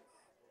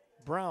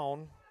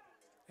Brown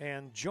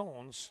and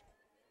Jones.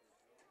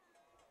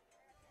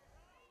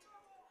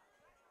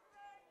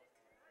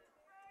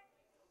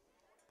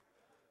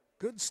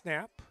 Good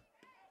snap.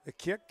 The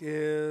kick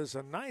is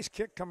a nice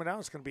kick coming out.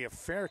 It's going to be a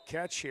fair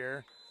catch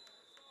here.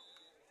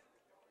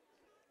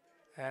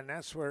 And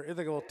that's where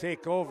Ithaca will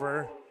take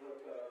over.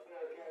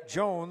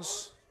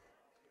 Jones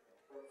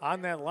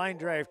on that line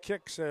drive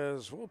kick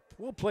says,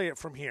 we'll play it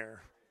from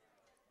here.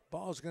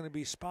 Ball's going to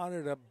be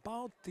spotted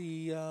about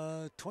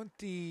the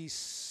 20,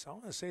 I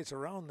want to say it's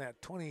around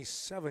that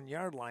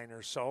 27-yard line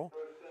or so.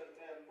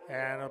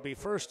 And it'll be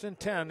 1st and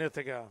 10,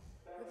 Ithaca.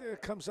 Ithaca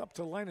comes up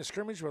to the line of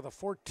scrimmage with a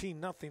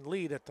 14-0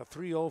 lead at the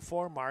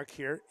 3:04 mark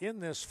here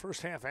in this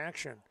first half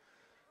action.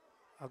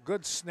 A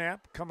good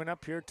snap coming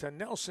up here to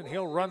Nelson.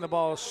 He'll run the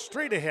ball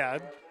straight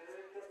ahead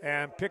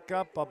and pick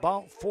up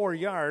about 4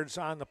 yards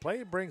on the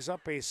play. Brings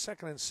up a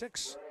 2nd and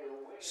 6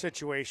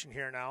 situation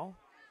here now.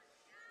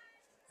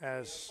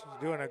 As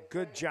doing a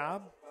good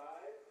job.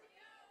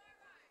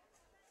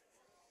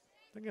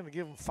 They're going to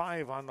give him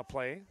 5 on the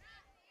play.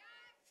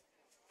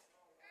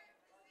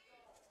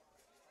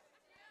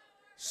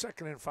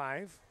 2nd and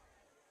 5.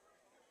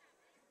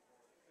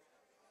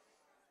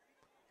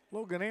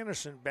 Logan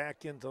Anderson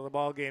back into the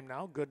ball game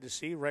now. Good to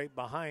see, right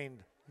behind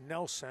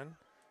Nelson.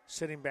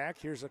 Sitting back,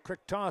 here's a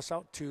quick toss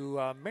out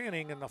to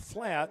Manning in the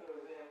flat,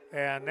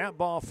 and that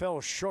ball fell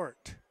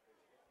short.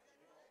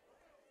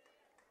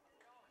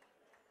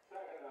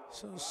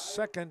 So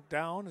 2nd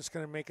down, it's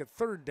going to make it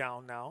 3rd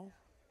down now.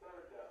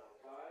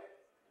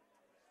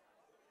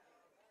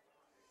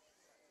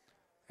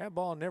 That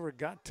ball never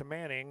got to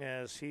Manning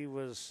as he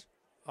was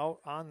out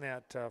on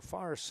that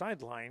far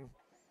sideline.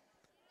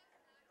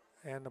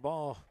 And the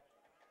ball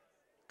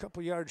a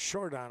couple yards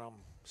short on him,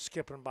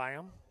 skipping by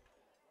him.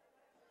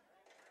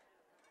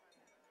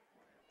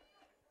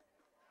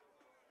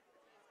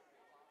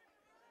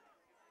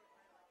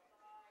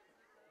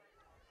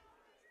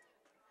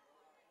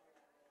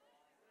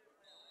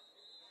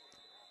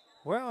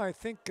 Well, I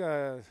think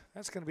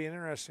that's going to be an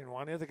interesting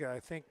one. Ithaca, I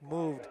think,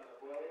 moved.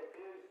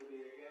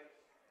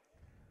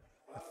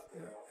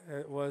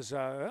 It was,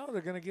 well,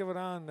 they're going to give it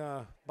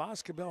on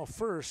Boscobel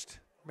first,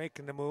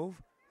 making the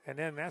move, and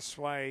then that's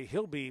why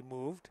he'll be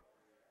moved.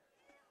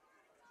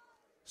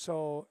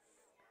 So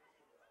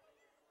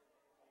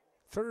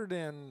 3rd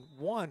and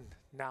 1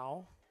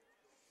 now.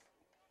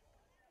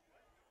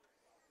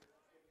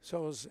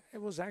 So it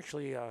was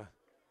actually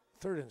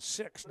 3rd and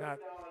 6, not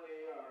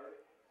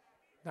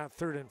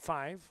 3rd and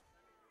 5.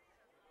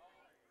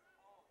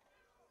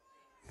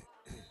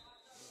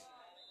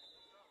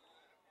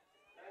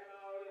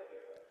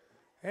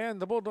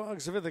 And the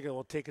Bulldogs of Ithaca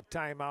will take a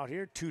timeout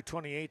here.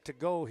 2:28 to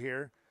go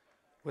here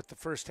with the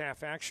first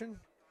half action.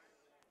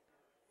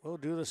 We'll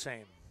do the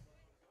same.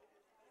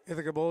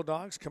 Ithaca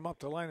Bulldogs come up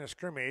to the line of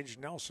scrimmage.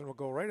 Nelson will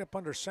go right up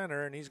under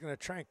center, and he's going to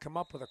try and come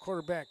up with a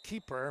quarterback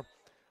keeper,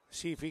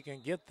 see if he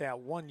can get that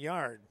 1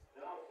 yard.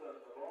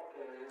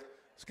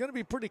 It's going to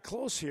be pretty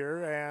close here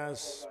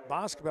as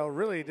Boscobel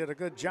really did a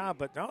good job,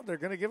 but no, they're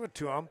going to give it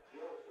to him.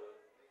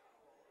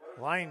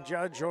 Line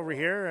judge over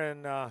here,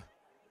 and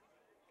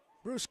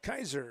Bruce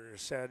Kaiser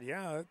said,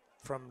 yeah,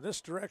 from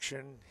this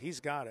direction, he's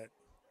got it.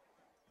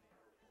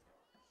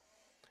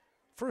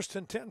 1st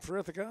and 10 for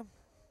Ithaca.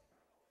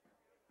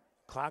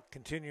 Clock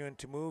continuing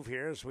to move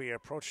here as we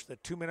approach the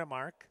 2-minute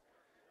mark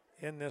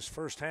in this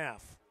first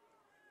half.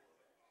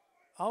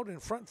 Out in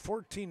front,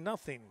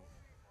 14-0.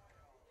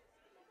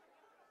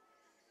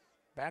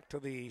 Back to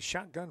the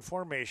shotgun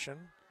formation.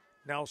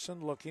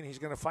 Nelson looking. He's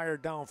going to fire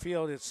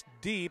downfield. It's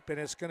deep, and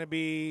it's going to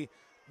be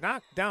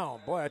knocked down.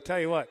 Boy, I tell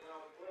you what,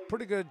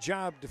 pretty good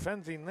job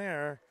defending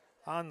there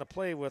on the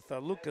play with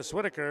Lucas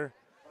Whitaker,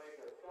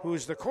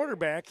 who's the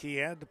quarterback. He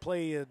had to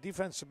play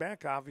defensive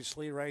back,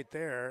 obviously, right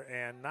there,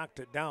 and knocked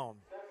it down.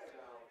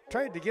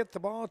 Tried to get the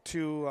ball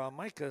to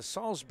Micah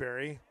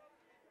Salisbury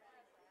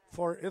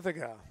for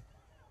Ithaca.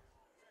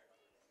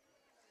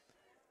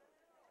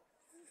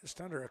 Just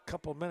under a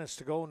couple minutes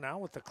to go now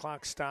with the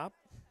clock stopped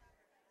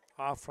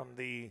off from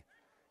the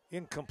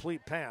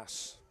incomplete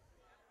pass.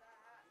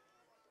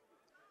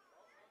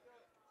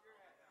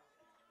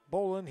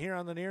 Bolin here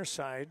on the near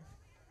side.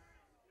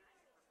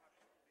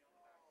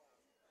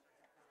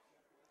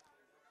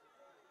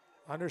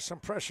 Under some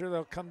pressure,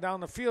 they'll come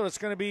down the field. It's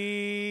going to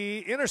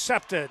be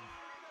intercepted.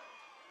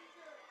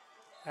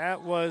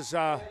 That was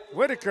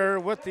Whitaker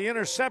with the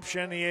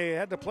interception. He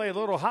had to play a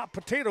little hot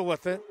potato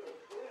with it,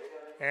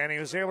 and he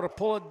was able to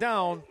pull it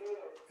down.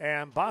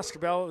 And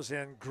Boscobel is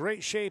in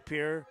great shape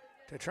here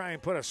to try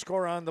and put a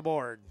score on the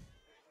board.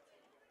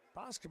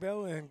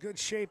 Boscobel in good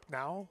shape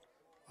now.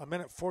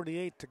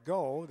 1:48 to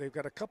go. They've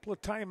got a couple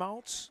of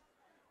timeouts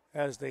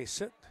as they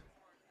sit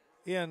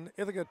in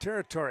Ithaca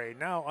territory.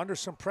 Now under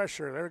some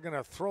pressure, they're going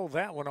to throw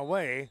that one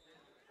away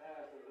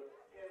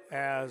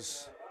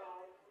as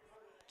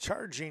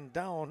charging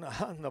down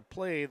on the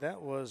play.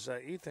 That was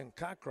Ethan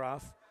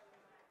Cockcroft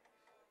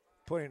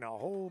putting a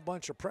whole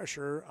bunch of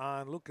pressure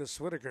on Lucas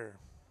Whitaker.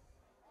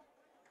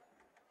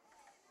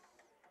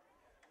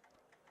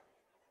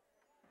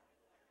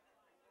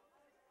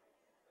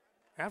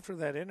 After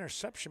that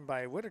interception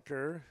by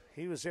Whitaker,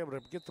 he was able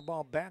to get the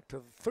ball back to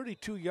the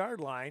 32-yard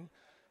line,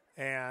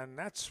 and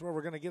that's where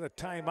we're going to get a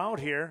timeout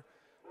here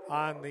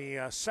on the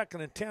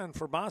 2nd and 10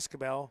 for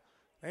Boscobel.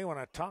 They want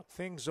to talk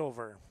things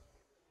over.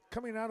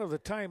 Coming out of the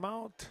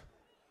timeout,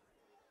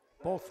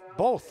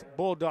 both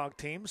Bulldog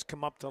teams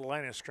come up to the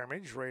line of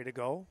scrimmage, ready to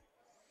go.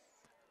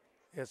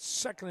 It's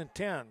 2nd and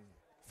 10.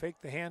 Fake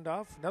the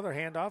handoff, another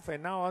handoff,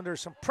 and now under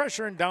some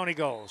pressure, and down he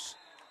goes.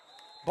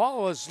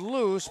 Ball was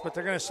loose, but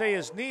they're going to say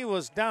his knee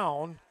was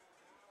down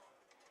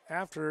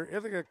after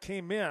Ithaca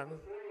came in.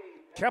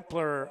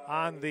 Kepler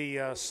on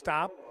the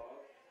stop.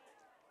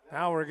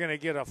 Now we're going to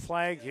get a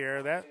flag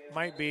here. That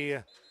might be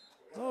a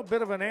little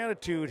bit of an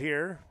attitude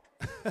here.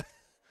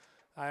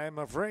 I'm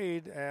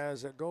afraid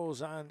as it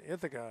goes on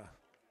Ithaca.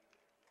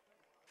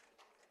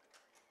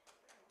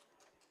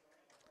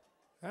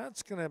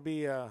 That's going to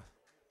be a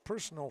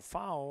personal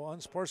foul,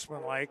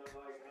 unsportsmanlike.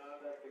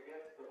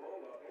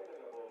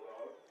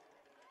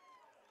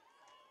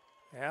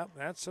 Yeah,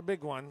 that's a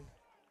big one.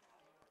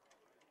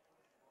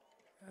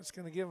 That's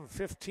going to give him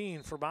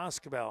 15 for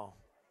Boscobel.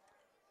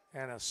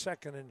 And a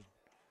second and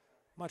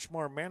much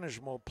more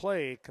manageable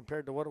play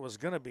compared to what it was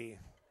going to be.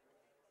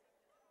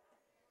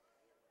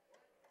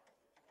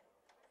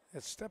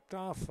 It stepped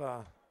off.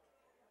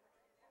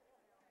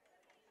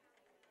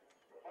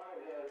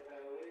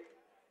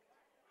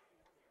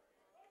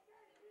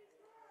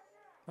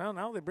 Well,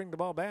 now they bring the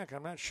ball back.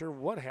 I'm not sure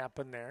what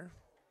happened there.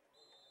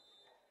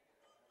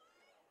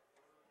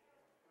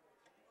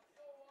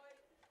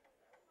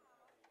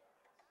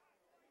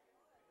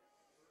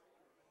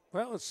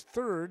 Well, it's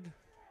third.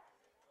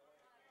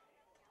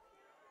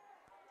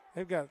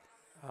 They've got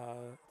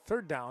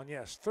third down,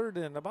 yes, third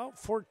and about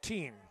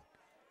 14.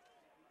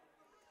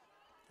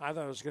 I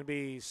thought it was going to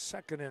be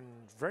second and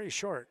very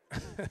short.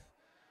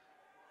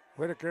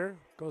 Whitaker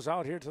goes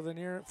out here to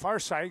the far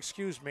side,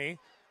 excuse me,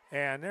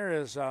 and there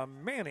is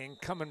Manning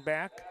coming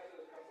back.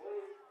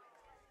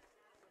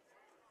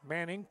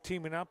 Manning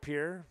teaming up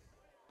here,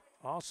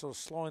 also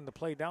slowing the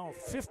play down.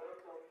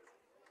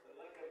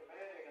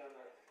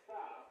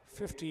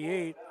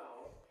 58.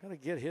 Got to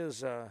get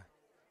his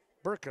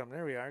Burkham.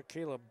 There we are,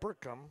 Caleb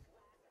Burkham.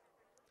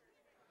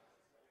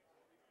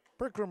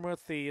 Burkham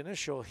with the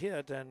initial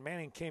hit, and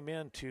Manning came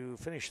in to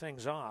finish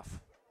things off.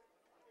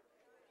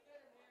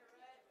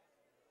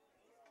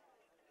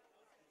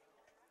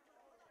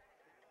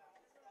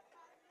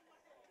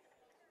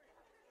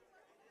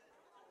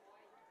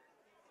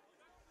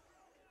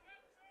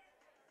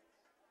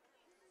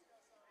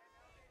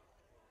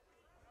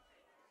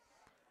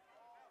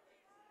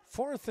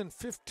 Fourth and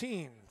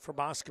 15 for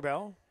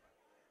Boscobel.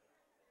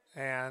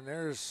 And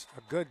there's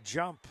a good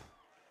jump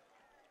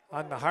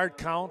on the hard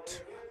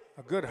count.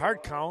 A good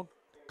hard count,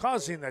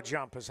 causing the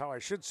jump is how I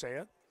should say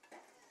it.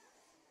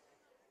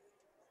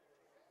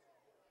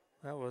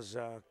 That was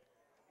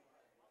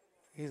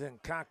Ethan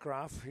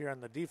Cockcroft here on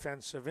the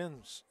defensive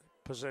ends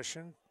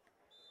position,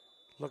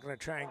 looking to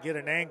try and get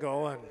an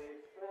angle, and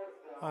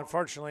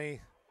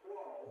unfortunately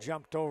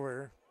jumped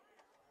over.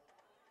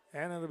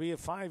 And it'll be a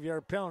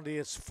 5-yard penalty.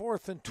 It's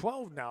 4th and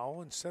 12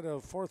 now instead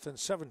of 4th and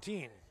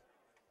 17.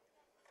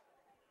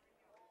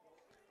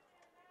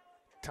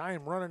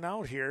 Time running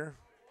out here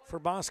for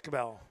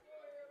Boscobel.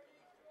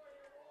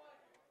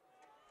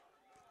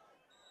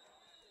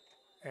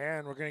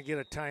 And we're going to get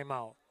a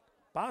timeout.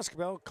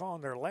 Boscobel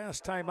calling their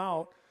last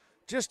timeout.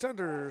 Just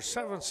under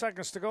 7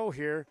 seconds to go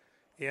here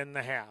in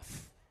the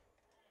half.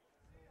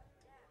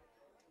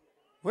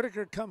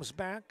 Whitaker comes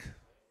back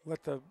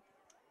with the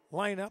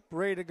lineup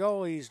ready to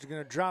go. He's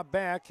going to drop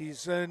back.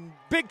 He's in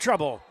big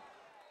trouble.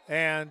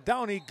 And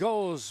down he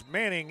goes,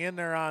 Manning in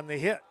there on the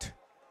hit.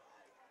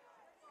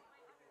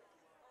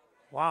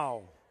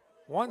 Wow.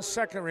 1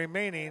 second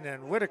remaining,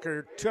 and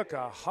Whitaker took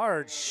a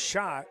hard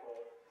shot.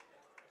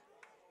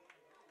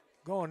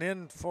 Going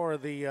in for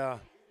the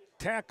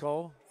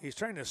tackle. He's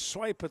trying to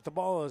swipe at the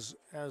ball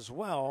as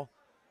well,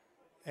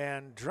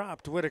 and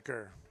dropped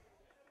Whitaker.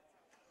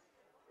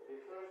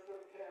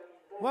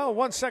 Well,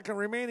 1 second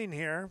remaining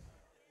here,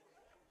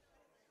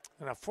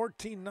 and a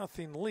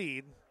 14-0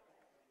 lead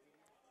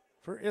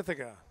for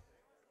Ithaca.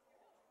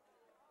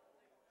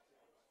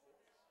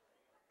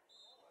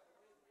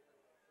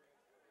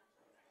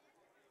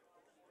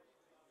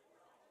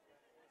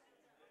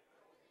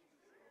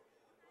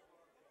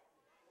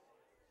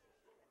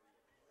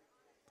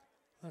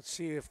 Let's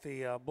see if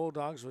the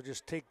Bulldogs will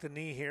just take the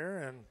knee here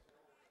and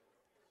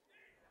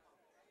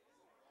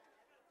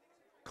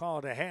call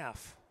it a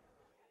half.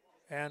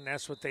 And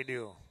that's what they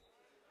do.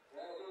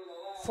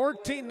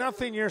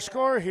 14-0 your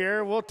score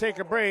here. We'll take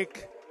a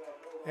break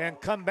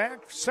and come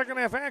back. Second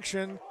half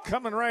action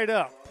coming right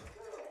up.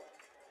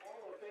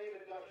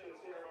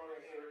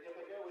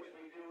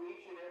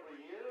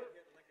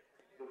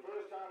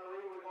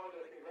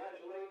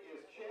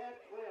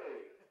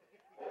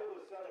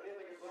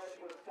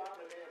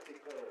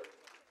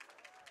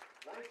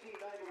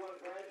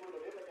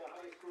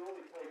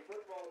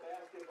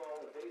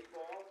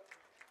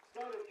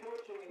 Started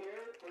coaching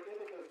here for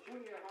Ithaca's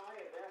junior high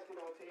and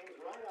basketball teams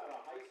right out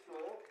of high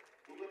school.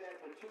 He did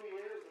that for 2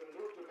 years and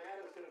moved to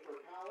Madison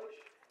for college.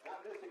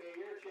 Not missing a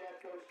year,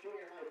 Chad coached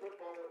junior high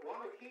football at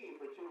Waukee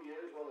for 2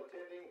 years while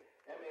attending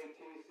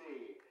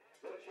MATC.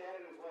 Then Chad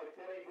and his wife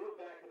Penny moved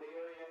back to the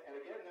area, and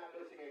again not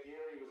missing a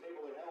year. He was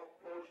able to help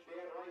coach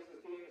Dan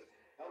Rice's teams,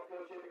 help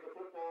coach Ithaca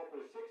football for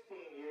 16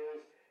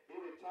 years. He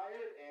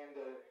retired,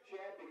 and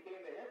Chad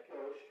became the head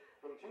coach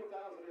from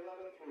 2011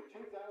 through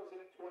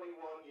 2022.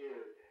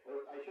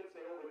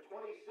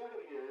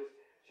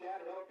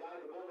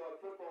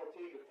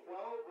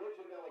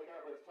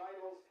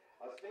 titles,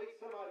 a state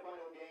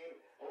semifinal game,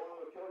 along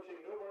with coaching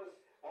numerous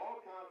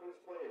all-conference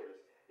players.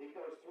 He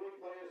coached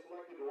 3 players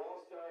selected to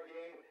All-Star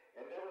game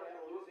and never had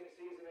a losing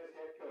season as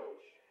head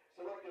coach.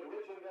 Selected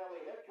Ridge and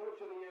Valley Head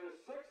Coach of the Year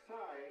 6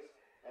 times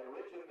and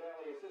Ridge and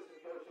Valley Assistant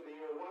Coach of the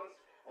Year once,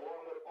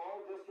 along with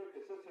All-District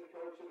Assistant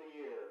Coach of the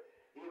Year.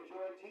 He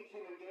enjoyed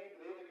teaching the game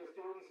to the Ithaca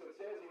students and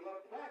says he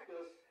loved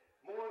practice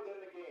more than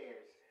the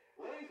games.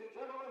 Ladies and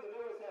gentlemen, the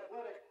newest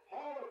Athletic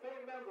Hall of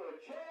Fame member,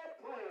 Chad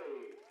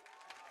Clary.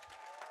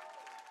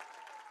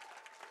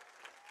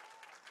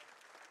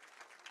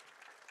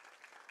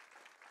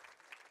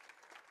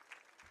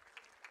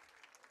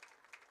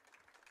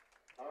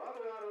 Our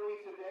other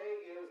honoree today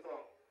is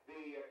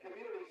the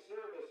Community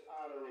Service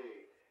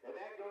honoree, and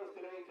that goes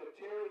today to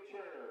Terry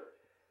Turner,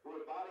 who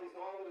embodies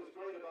all that is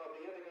great about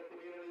the Ithaca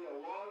community, a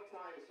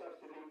longtime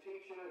substitute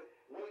teacher,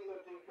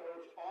 weightlifting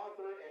coach,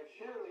 author, and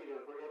cheerleader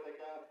for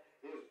Ithaca.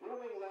 His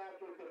booming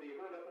laughter could be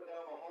heard up and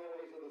down the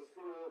hallways of the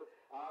school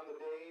on the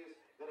days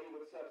that he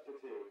would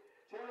substitute.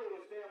 Terry and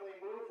his family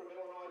moved from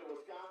Illinois to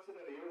Wisconsin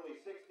in the early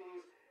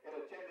 60s and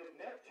attended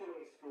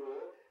Neptune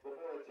School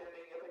before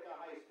attending Ithaca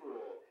High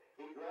School.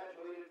 He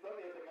graduated from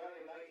Ithaca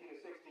in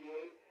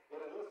 1968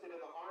 and enlisted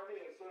in the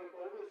Army and served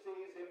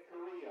overseas in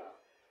Korea.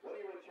 When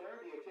he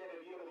returned, he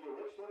attended UW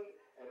Richland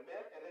and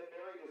met and then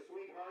married his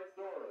sweetheart,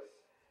 Doris.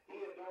 He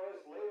and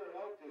Doris later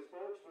helped his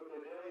folks with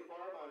their dairy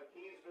farm on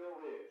Keysville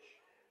Ridge.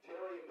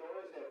 Terry and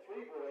Doris had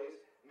 3 boys,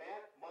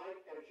 Matt,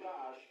 Mike, and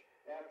Josh.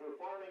 After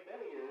farming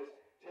many years,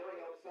 Terry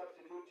helped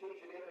substitute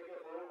teach in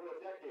Ithaca for over a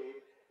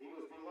decade. He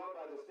was beloved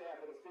by the staff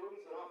and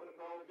students and often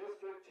called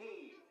Mr.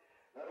 T.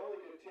 Not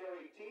only did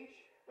Terry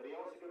teach, but he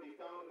also could be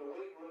found in the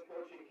weight room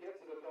coaching kids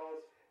and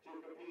adults to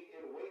compete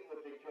in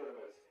weightlifting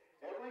tournaments.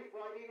 Every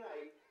Friday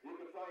night, you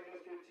can find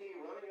Mr. T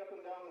running up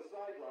and down the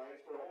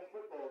sidelines for home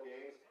football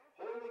games,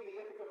 holding the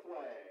Ithaca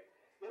flag.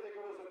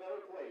 Ithaca was a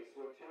better place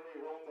when Terry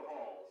roamed the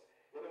halls.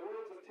 In the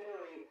words of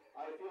Terry,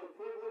 I feel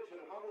privileged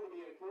and humbled to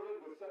be included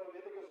with some of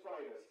Ithaca's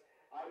finest.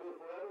 I will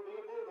forever be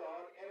a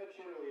Bulldog and a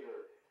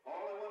cheerleader.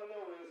 All I want to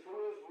know is who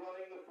is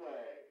running the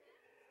flag.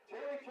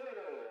 Terry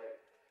Turner,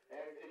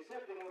 and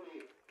accepting will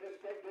be Miss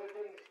Peg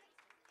Durkin.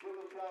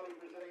 Julie Crowley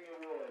presenting the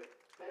award.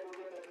 Peg will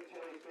get that to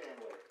Terry's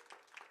family.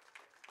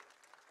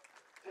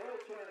 Terry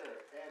Turner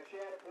and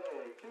Chad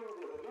Clay, 2 of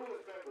the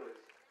newest members.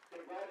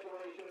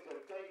 Congratulations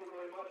and thank you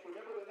very much.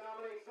 Remember to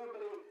nominate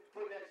somebody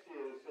for next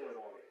year's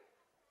ceremony.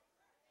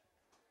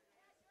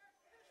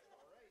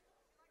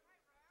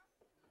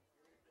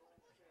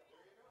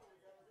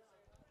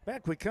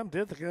 Back we come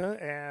to Ithaca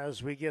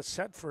as we get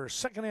set for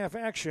second half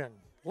action.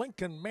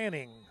 Lincoln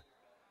Manning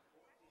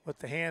with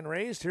the hand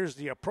raised. Here's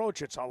the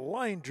approach. It's a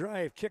line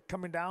drive kick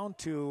coming down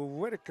to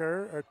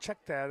Whitaker. Or check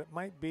that. It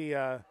might be,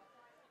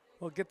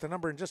 we'll get the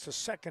number in just a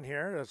second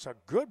here. It's a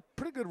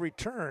pretty good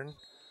return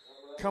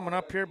coming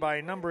up here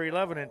by number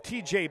 11 and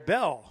T.J.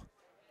 Bell.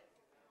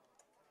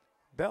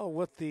 Bell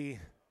with the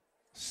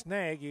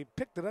snag. He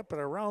picked it up at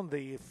around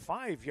the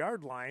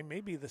 5-yard line,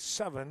 maybe the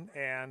 7,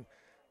 and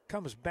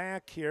comes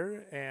back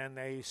here, and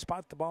they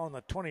spot the ball on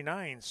the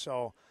 29.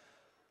 So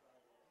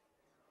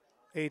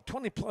a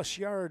 20-plus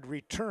yard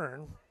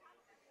return,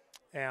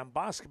 and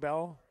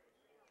Boscobel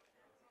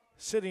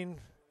sitting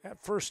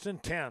at 1st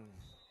and 10.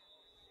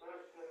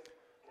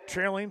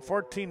 Trailing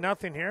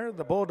 14-0 here.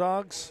 The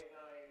Bulldogs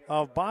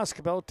of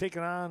Boscobel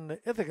taking on the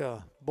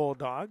Ithaca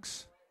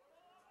Bulldogs.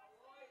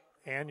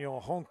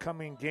 Annual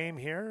homecoming game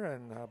here,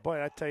 and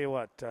boy, I tell you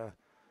what,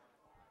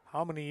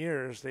 how many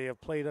years they have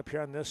played up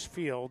here on this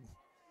field.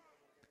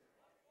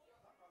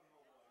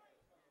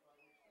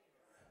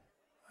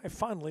 I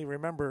fondly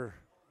remember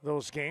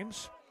those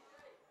games.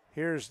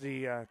 Here's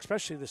the,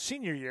 especially the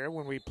senior year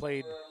when we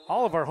played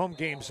all of our home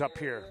games up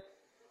here.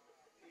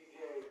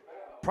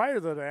 Prior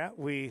to that,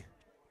 we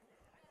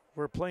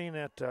were playing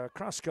at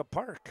Crosscup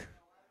Park,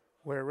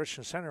 where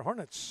Richmond Center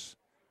Hornets,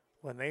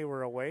 when they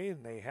were away,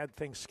 and they had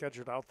things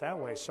scheduled out that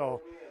way.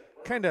 So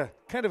kind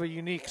of a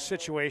unique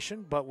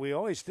situation, but we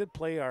always did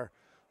play our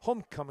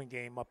homecoming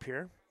game up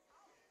here.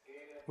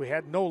 We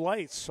had no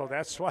lights, so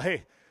that's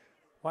why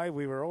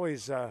we were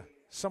always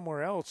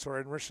somewhere else or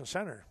in Richmond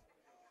Center.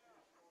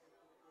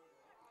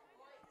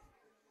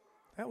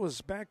 That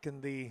was back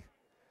in the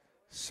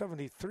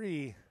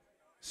 73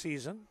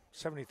 season,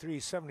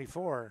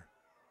 73-74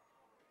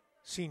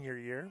 senior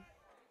year.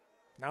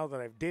 Now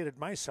that I've dated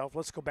myself,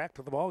 let's go back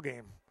to the ball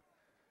game.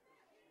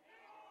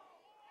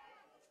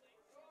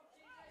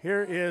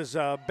 Here is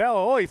Bell.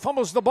 Oh, he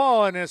fumbles the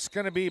ball, and it's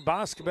going to be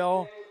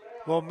Boscobel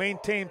will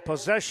maintain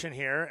possession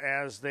here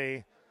as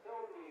they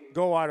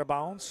go out of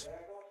bounds.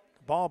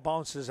 The ball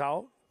bounces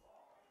out.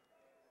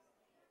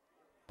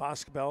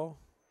 Boscobel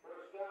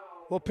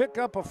will pick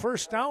up a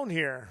first down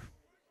here.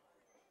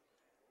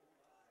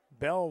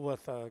 Bell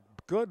with a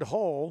good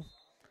hole.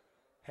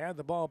 Had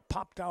the ball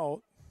popped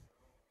out,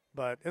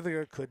 but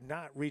Ithaca could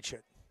not reach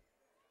it.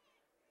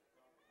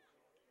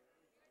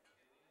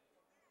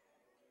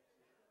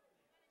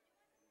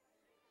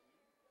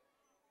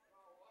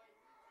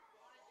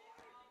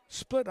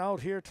 Split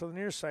out here to the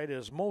near side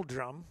is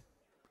Muldrum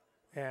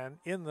And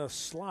in the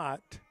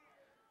slot,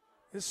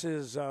 this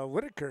is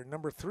Whitaker,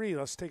 number 3.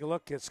 Let's take a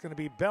look. It's going to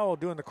be Bell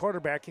doing the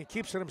quarterback. He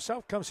keeps it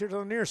himself, comes here to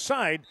the near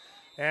side,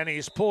 and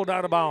he's pulled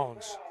out of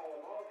bounds.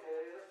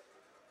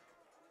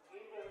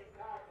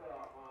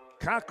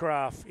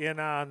 Cockcroft in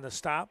on the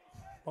stop.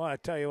 Well, I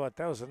tell you what,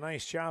 that was a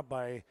nice job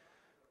by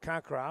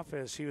Cockcroft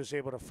as he was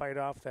able to fight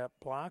off that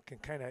block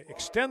and kind of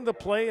extend the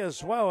play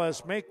as well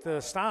as make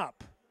the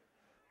stop.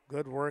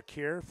 Good work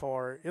here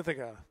for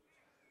Ithaca.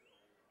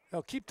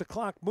 They'll keep the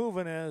clock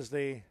moving as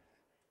they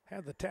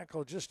have the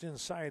tackle just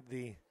inside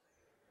the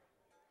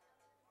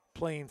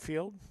playing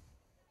field.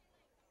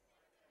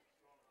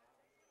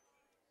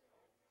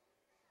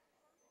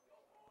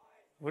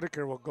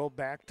 Whitaker will go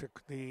back to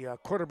the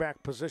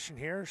quarterback position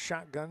here.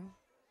 Shotgun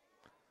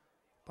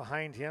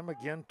behind him.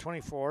 Again,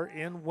 24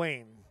 in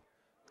Wayne.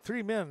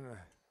 3 men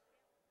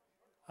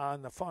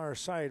on the far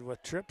side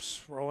with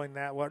trips rolling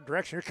that what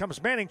direction. Here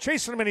comes Manning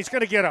chasing him, and he's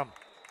going to get him.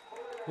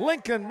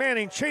 Lincoln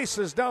Manning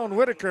chases down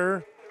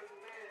Whitaker.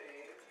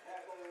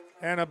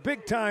 And a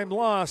big-time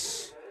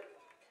loss.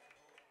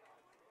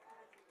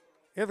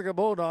 Ithaca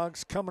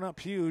Bulldogs coming up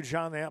huge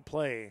on that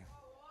play.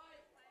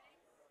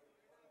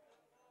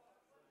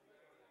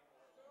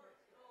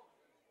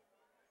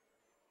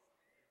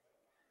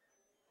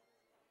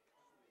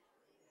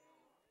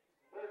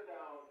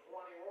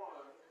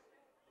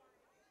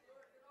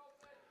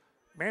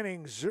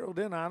 Manning zeroed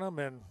in on him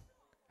and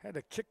had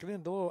to kick it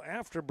into a little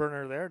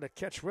afterburner there to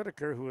catch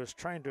Whitaker, who was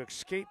trying to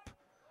escape.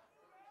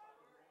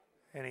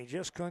 And he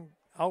just couldn't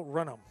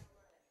outrun him.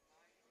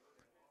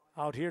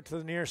 Out here to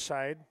the near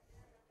side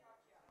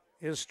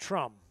is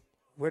Trum.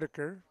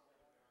 Whitaker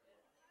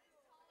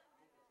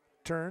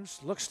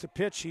turns, looks to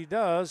pitch, he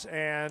does,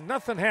 and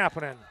nothing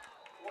happening.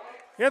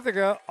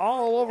 Ithaca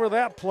all over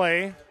that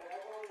play.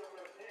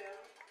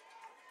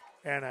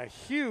 And a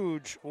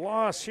huge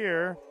loss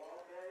here.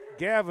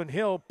 Gavin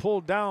Hill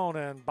pulled down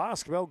and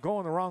Boscobel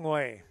going the wrong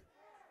way.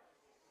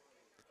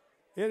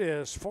 It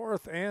is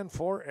 4th and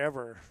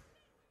forever.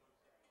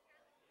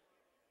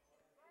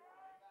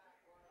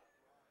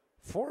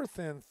 4th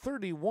and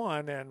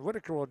 31, and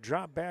Whitaker will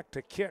drop back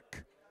to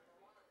kick.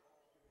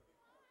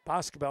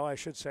 Boscobel, I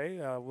should say,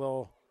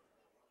 will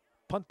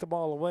punt the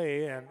ball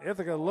away, and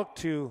Ithaca look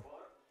to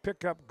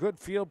pick up good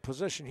field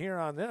position here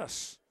on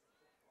this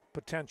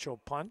potential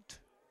punt.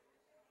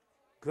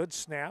 Good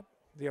snap,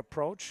 the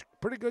approach,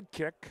 pretty good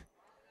kick.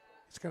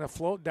 It's going to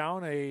float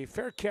down, a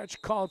fair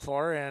catch called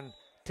for, and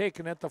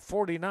taken at the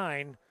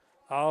 49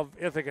 of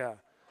Ithaca.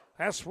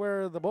 That's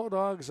where the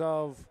Bulldogs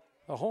of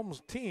the home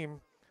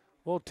team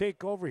will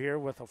take over here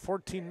with a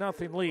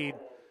 14-0 lead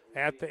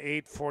at the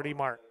 8:40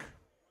 mark.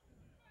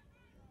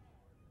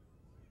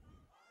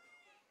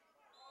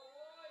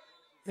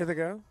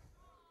 Ithaca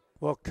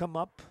will come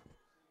up.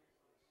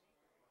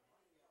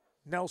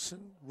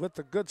 Nelson with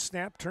the good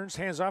snap, turns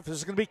hands off. This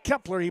is going to be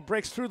Kepler. He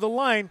breaks through the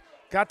line,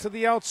 got to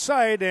the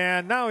outside,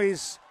 and now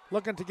he's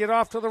looking to get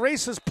off to the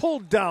races.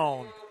 Pulled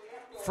down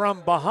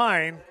from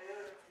behind.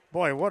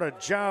 Boy, what a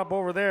job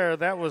over there.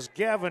 That was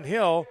Gavin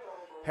Hill.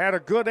 Had a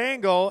good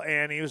angle,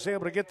 and he was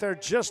able to get there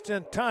just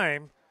in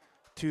time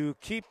to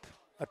keep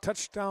a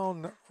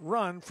touchdown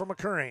run from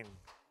occurring.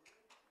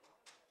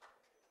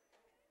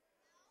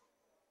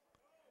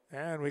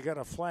 And we got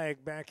a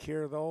flag back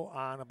here, though,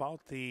 on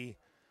about the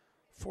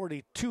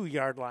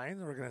 42-yard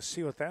line. We're going to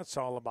see what that's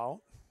all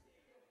about.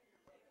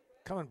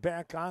 Coming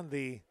back on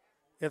the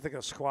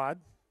Ithaca squad.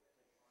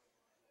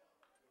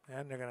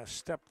 And they're going to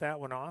step that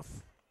one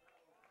off.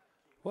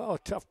 Well, a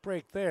tough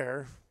break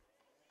there,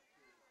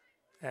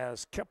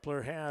 as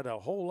Kepler had a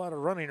whole lot of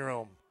running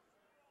room.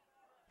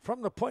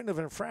 From the point of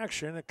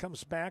infraction, it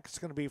comes back. It's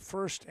going to be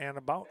 1st and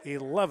about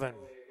 11.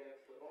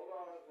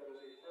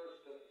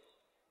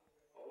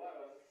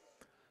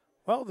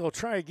 Well, they'll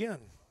try again.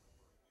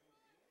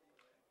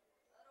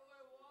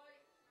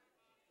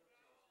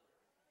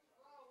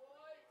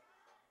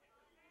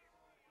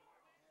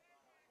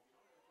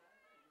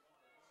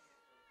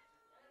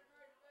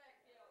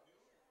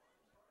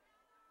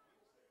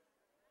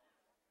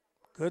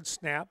 Good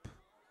snap.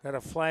 Got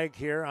a flag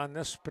here on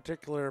this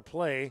particular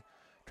play.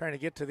 Trying to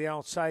get to the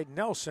outside.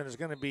 Nelson is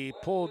going to be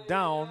pulled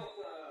down.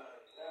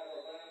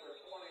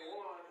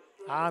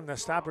 On the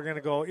stop, we're going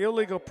to go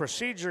illegal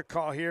procedure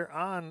call here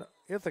on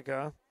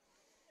Ithaca.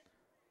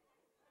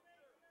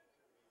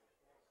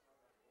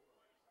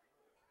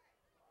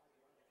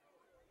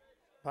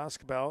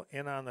 Boscobel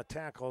in on the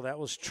tackle. That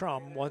was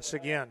Trum once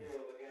again.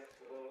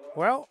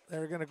 Well,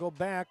 they're going to go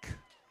back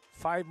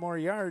 5 more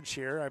yards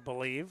here, I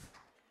believe.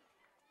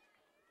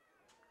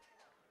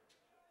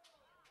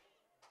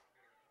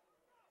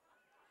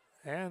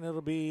 And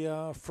it'll be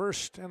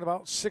 1st and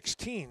about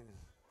 16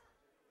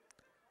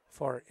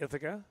 for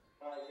Ithaca.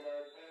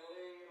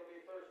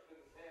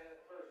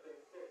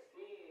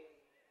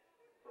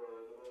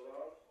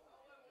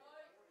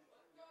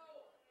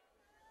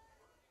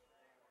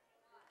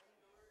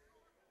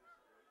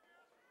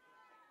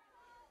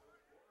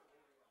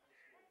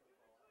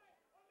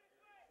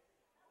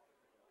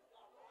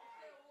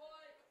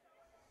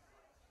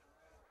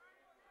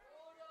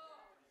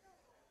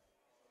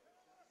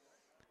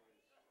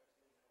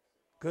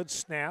 Good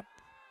snap.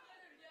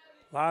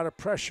 A lot of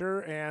pressure,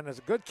 and it's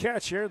a good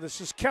catch here.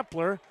 This is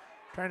Kepler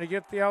trying to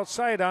get the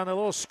outside on a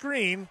little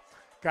screen.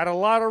 Got a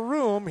lot of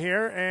room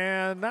here,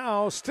 and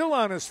now still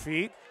on his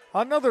feet.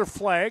 Another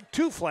flag,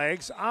 2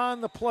 flags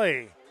on the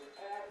play.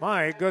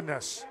 My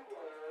goodness.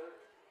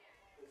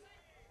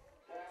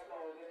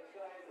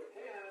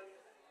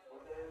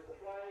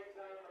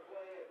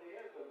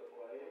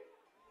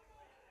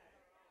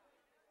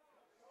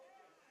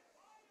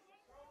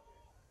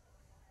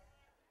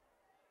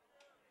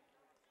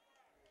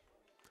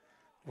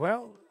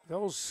 Well,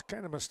 those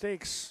kind of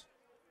mistakes,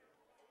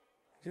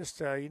 just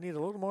you need a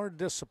little more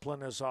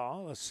discipline is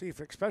all. Let's see,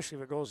 especially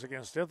if it goes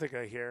against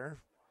Ithaca here.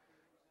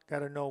 Got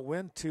to know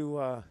when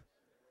to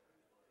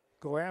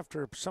go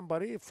after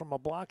somebody from a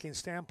blocking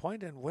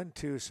standpoint and when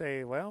to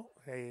say, well,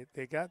 hey,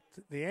 they got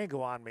the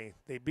angle on me.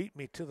 They beat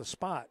me to the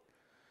spot.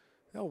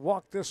 They'll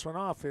walk this one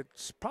off.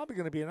 It's probably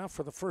going to be enough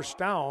for the first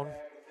down.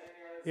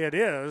 It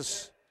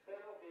is.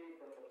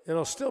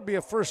 It'll still be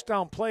a first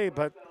down play,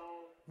 but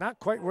not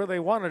quite where they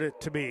wanted it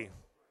to be.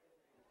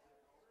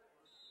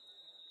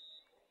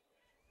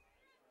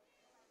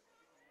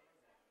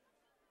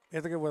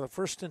 Ithaca with a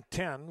 1st and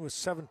 10 with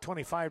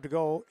 7:25 to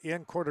go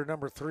in quarter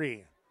number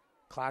 3.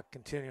 Clock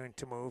continuing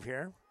to move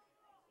here.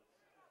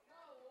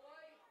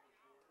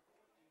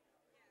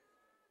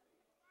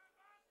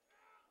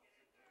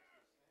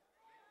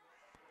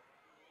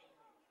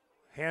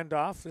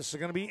 Handoff. This is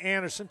going to be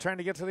Anderson trying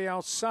to get to the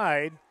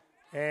outside.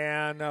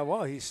 And,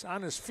 well, he's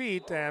on his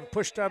feet and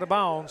pushed out of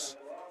bounds.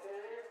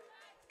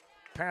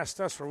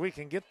 Past us where we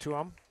can get to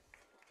him.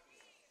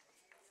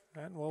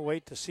 And we'll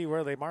wait to see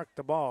where they mark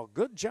the ball.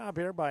 Good job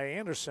here by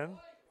Anderson.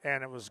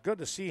 And it was good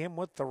to see him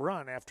with the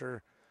run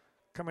after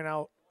coming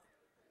out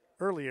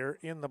earlier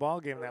in the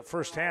ballgame, that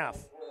first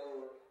half.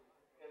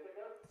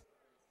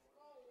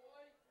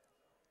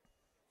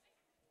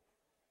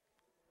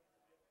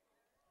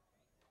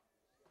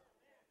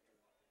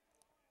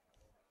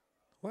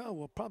 Well,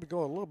 we'll probably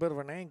go a little bit of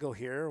an angle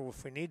here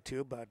if we need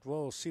to, but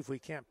we'll see if we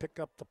can't pick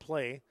up the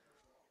play,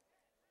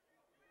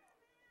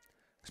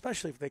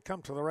 especially if they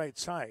come to the right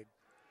side.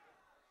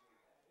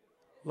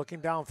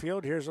 Looking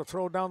downfield, here's a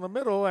throw down the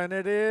middle, and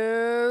it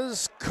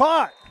is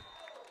caught.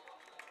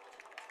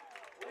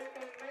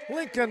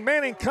 Lincoln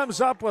Manning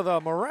comes up with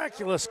a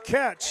miraculous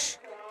catch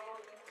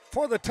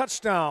for the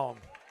touchdown.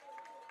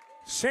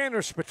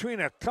 Sanders between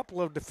a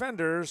couple of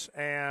defenders,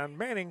 and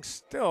Manning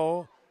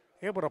still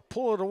able to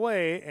pull it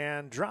away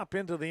and drop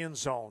into the end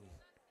zone.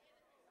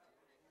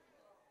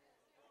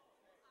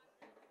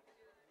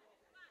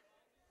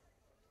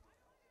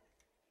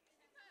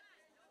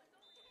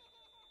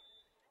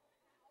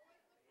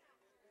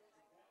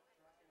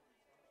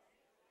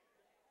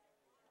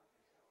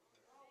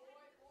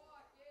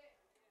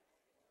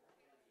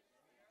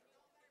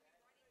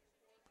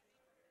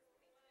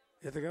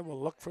 Ithaca will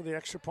look for the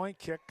extra point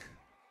kick.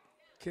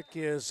 Kick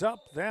is up.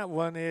 That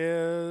one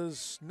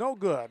is no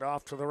good,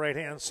 off to the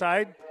right-hand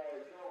side.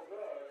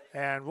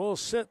 And we'll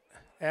sit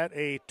at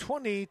a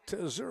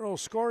 20-0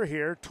 score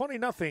here,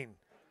 20-0.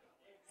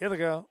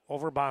 Ithaca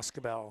over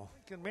Boscobel.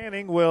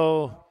 Manning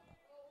will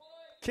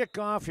kick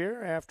off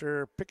here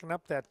after picking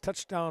up that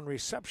touchdown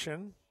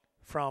reception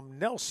from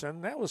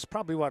Nelson. That was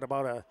probably,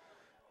 about a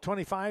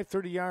 25,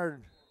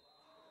 30-yard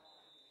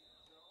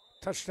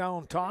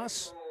touchdown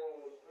toss.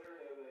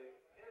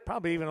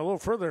 Probably even a little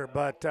further,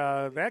 but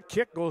that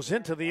kick goes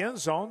into the end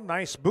zone.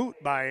 Nice boot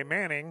by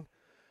Manning,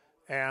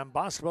 and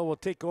Boscobel will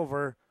take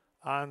over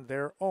on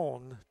their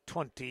own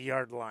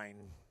 20-yard line.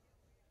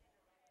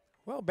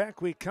 Well, back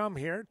we come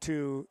here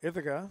to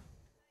Ithaca.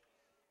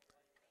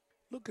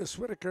 Lucas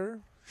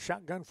Whitaker,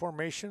 shotgun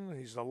formation.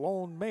 He's a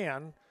lone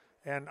man,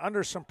 and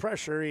under some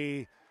pressure,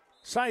 he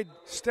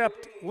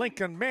sidestepped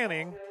Lincoln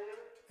Manning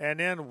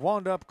and then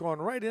wound up going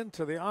right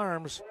into the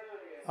arms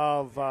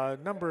of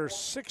number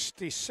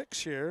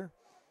 66 here.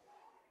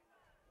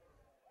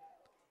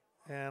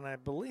 And I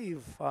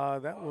believe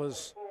that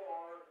was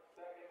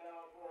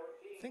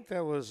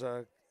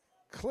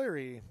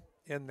Cleary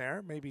in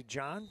there, maybe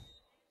John.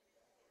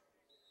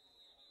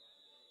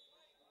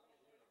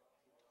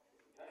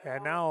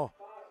 And now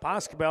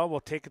Boscobel will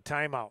take a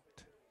timeout.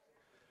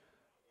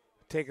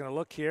 Taking a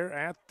look here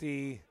at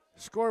the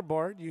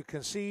scoreboard, you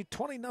can see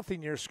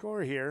 20-0 your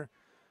score here.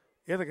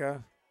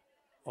 Ithaca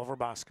over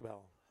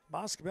Boscobel.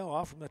 Boscobel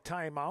off from the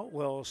timeout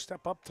will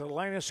step up to the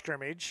line of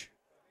scrimmage,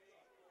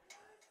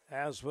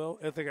 as will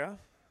Ithaca.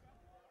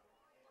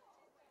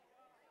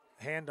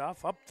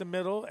 Handoff up the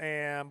middle,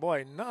 and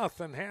boy,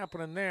 nothing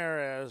happening there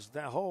as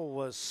that hole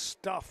was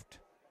stuffed.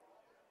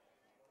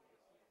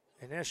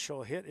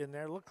 Initial hit in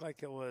there looked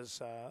like it was,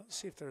 let's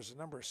see if there's a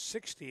number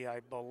 60, I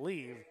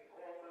believe.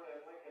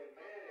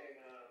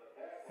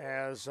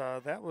 As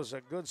that was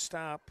a good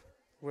stop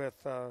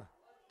with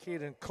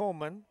Caden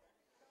Coleman,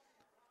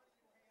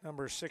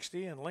 number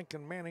 60, and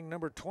Lincoln Manning,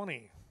 number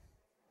 20.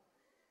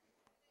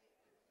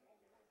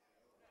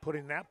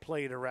 Putting that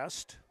play to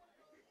rest.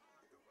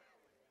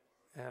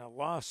 And a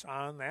loss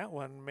on that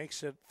one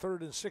makes it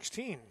 3rd and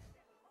 16.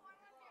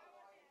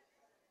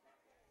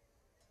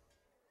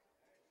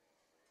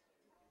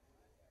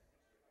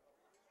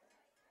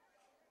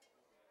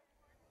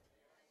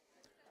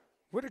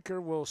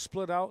 Whitaker will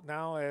split out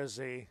now as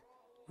a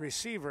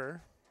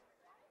receiver.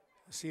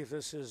 See if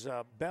this is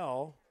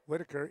Bell.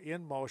 Whitaker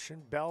in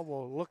motion. Bell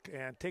will look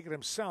and take it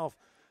himself,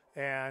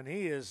 and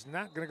he is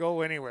not going to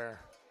go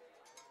anywhere.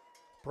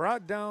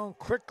 Brought down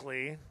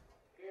quickly.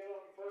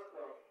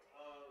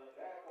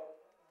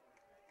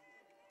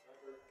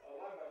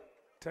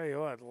 Tell you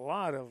what, a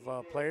lot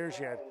of players.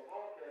 You had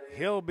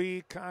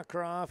Hilby,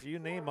 Cockcroft, you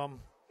name them.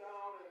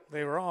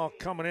 They were all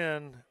coming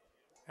in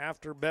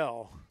after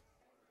Bell.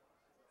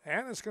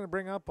 And it's going to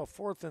bring up a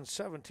 4th and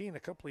 17, a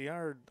couple of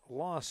yard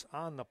loss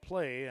on the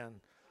play,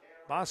 and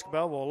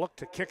Boscobel will look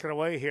to kick it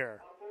away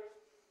here.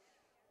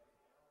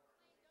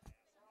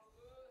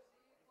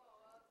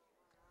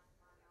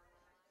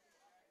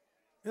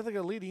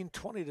 Ithaca leading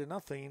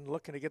 20-0,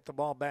 looking to get the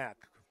ball back.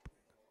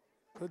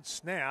 Good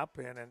snap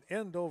and an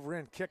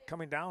end-over-end kick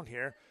coming down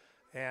here.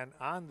 And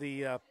on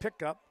the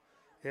pickup,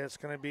 it's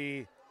going to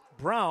be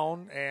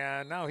Brown,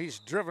 and now he's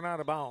driven out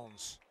of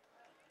bounds.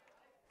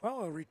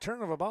 Well, a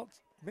return of about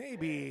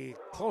maybe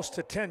close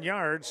to 10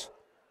 yards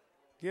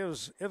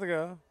gives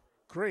Ithaca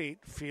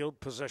great field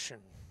position.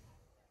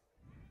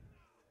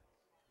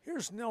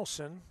 Here's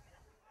Nelson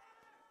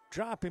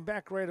dropping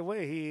back right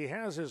away. He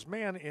has his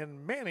man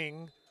in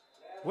Manning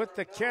with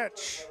the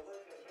catch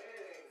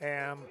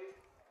and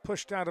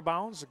pushed out of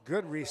bounds. A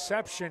good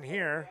reception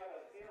here.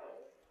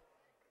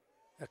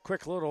 A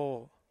quick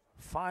little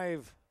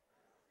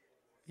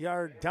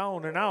 5-yard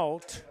down and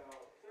out.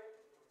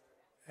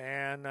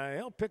 And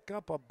he'll pick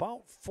up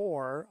about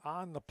 4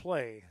 on the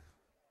play.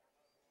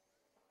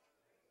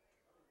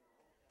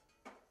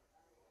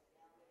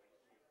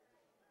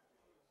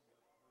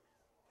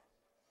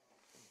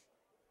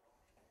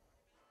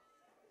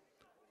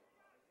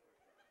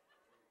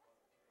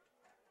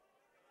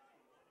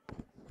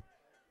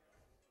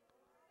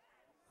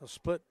 They'll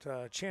split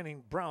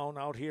Channing Brown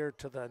out here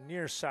to the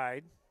near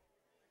side.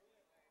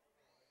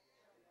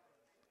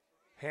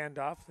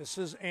 Handoff. This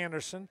is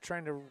Anderson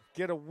trying to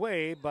get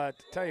away, but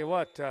tell you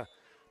what,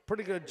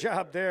 pretty good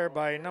job there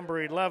by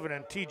number 11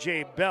 and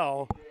T.J.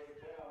 Bell,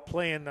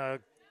 playing a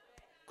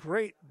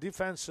great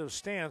defensive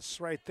stance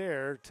right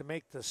there to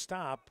make the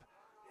stop.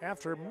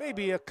 After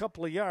maybe a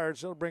couple of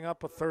yards, it'll bring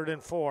up a 3rd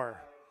and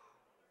 4.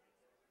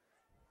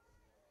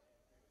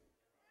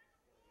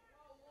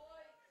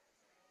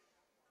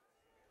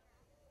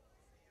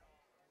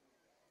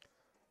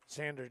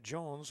 Xander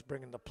Jones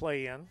bringing the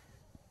play in.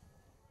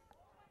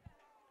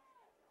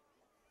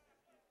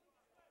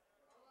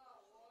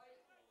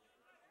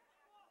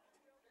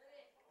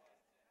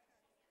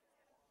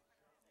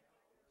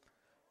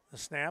 The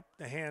snap,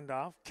 the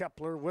handoff,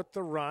 Kepler with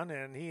the run,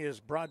 and he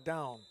is brought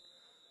down.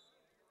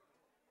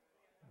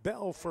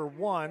 Bell for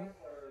 1.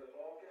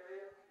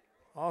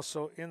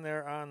 Also in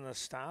there on the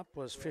stop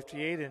was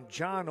 58 and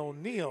John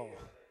O'Neill.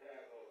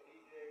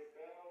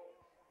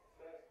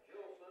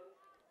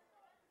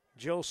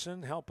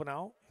 Jilson helping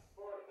out.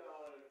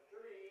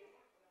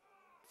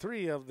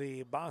 3 of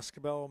the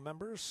Boscobel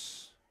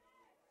members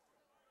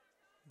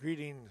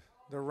greeting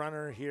the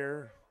runner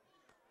here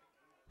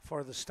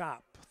for the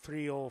stop.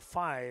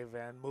 3:05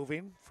 and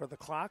moving for the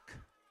clock.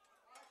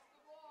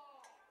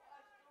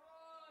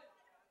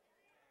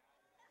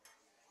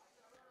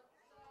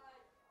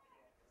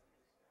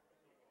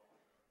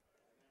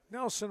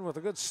 Nelson with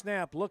a good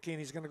snap looking.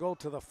 He's going to go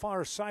to the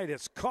far side.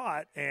 It's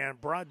caught and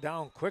brought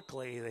down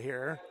quickly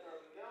here.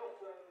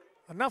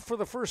 Enough for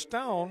the first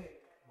down.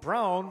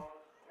 Brown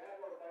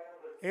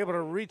able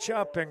to reach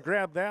up and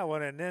grab that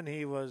one, and then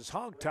he was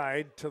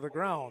hogtied to the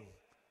ground.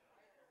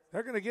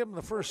 They're going to give him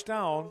the first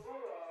down.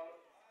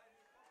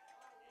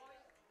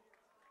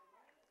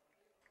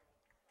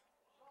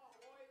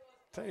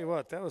 Tell you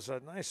what, that was a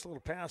nice little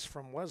pass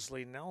from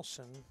Wesley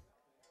Nelson.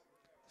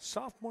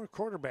 Sophomore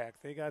quarterback.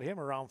 They got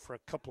him around for a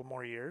couple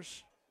more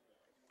years.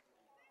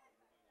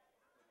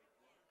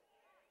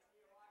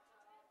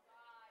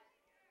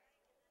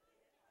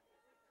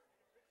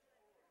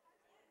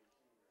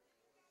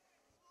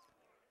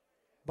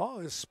 Ball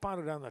is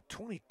spotted on the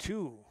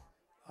 22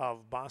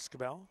 of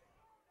Boscobel.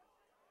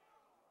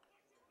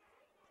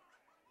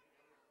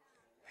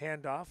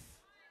 Handoff.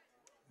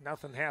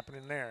 Nothing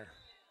happening there.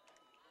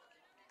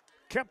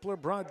 Kepler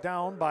brought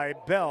down by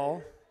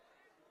Bell.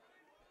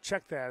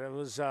 Check that. It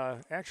was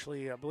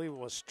actually, I believe it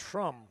was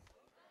Trum.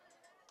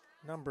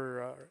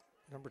 Number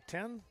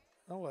 10?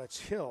 Oh, that's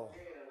Hill.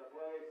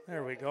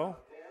 There we go.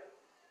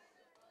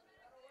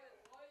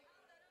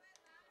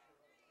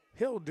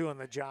 Hill doing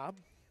the job.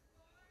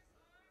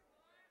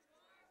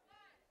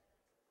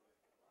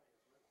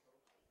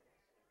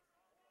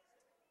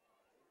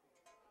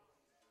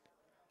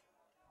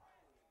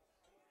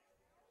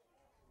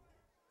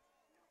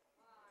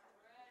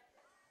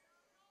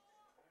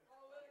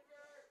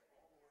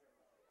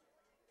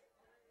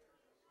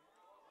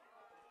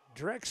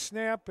 Direct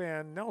snap,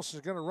 and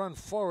Nelson's going to run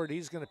forward.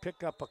 He's going to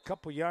pick up a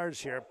couple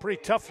yards here.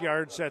 Pretty tough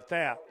yards at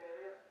that.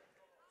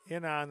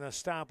 In on the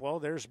stop. Well,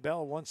 there's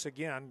Bell once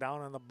again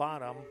down on the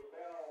bottom.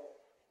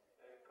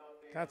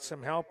 Got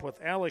some help with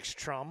Alex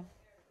Trum.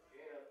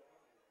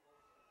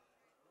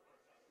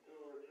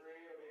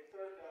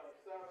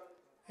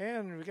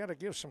 And we got to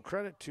give some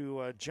credit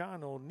to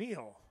John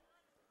O'Neill,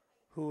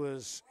 who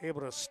was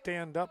able to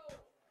stand up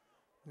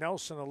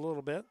Nelson a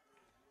little bit.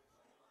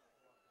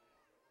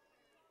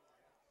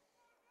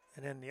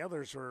 And then the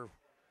others were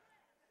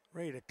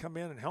ready to come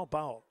in and help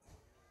out.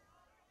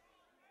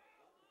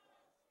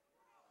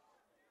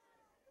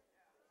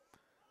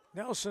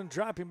 Nelson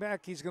dropping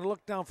back. He's going to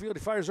look downfield. He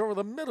fires over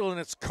the middle,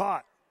 and it's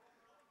caught.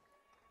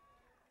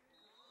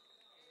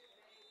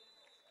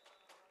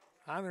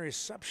 On the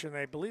reception,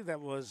 I believe that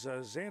was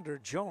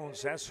Xander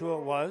Jones. That's who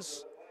it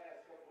was.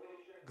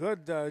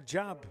 Good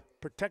job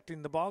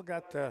protecting the ball.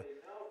 Got the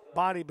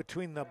body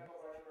between the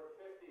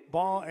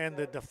ball and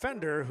the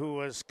defender, who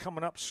was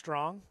coming up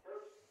strong.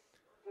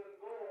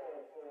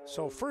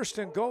 So first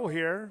and goal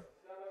here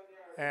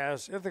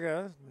as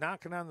Ithaca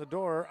knocking on the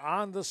door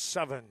on the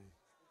 7.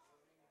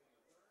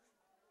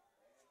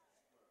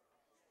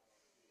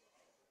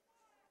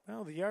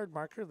 Now the yard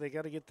marker, they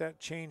got to get that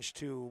changed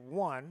to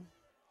 1.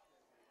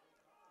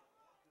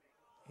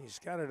 He's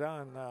got it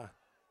on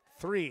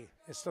 3.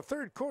 It's the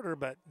third quarter,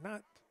 but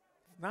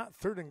not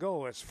third and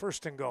goal. It's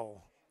first and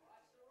goal.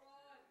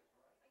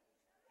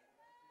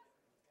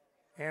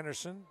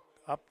 Anderson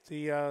up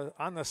the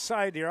on the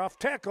side here, off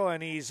tackle,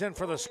 and he's in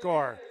for the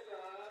score.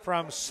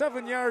 From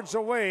 7 yards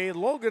away,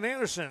 Logan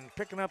Anderson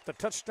picking up the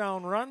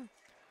touchdown run,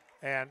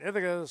 and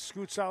Ithaca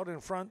scoots out in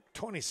front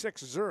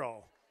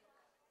 26-0.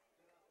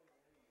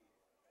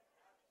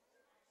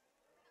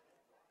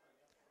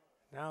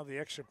 Now the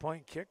extra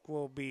point kick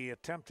will be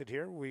attempted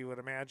here, we would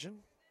imagine.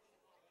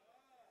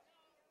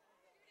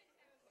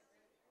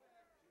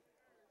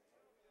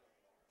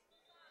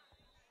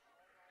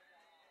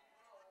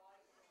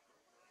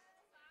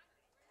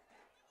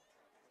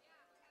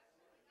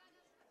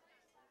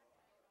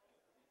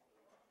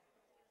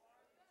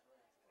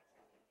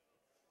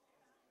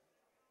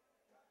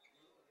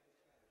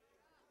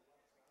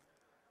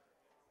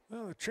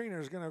 Well, the trainer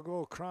is going to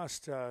go across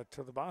to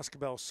the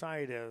Boscobel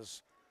side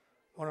as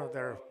one of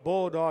their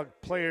Bulldog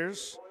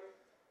players.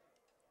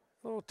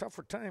 A little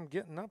tougher time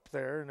getting up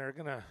there, and they're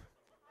going to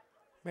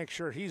make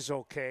sure he's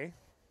okay.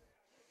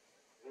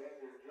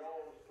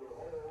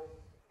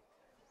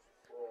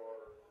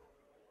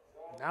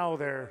 Now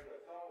they're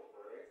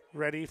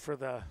ready for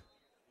the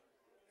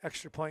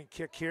extra point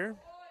kick here.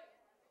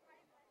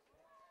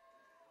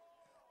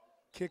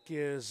 Kick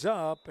is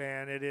up,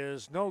 and it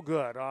is no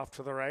good. Off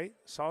to the right.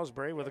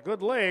 Salisbury with a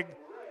good leg,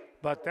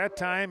 but that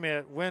time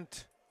it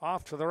went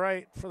off to the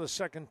right for the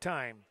second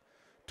time.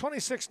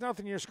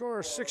 26-0 your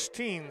score,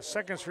 16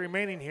 seconds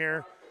remaining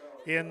here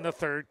in the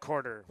third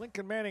quarter.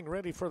 Lincoln Manning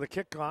ready for the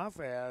kickoff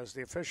as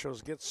the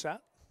officials get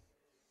set.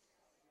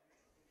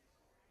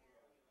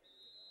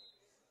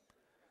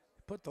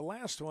 Put the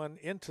last one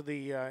into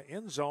the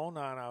end zone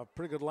on a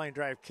pretty good line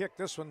drive kick.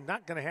 This one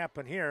not going to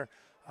happen here.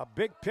 A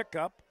big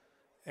pickup,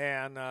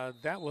 and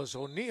that was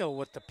O'Neill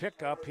with the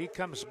pickup. He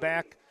comes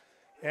back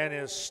and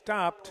is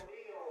stopped.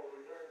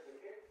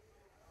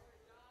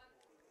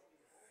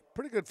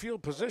 Pretty good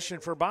field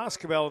position for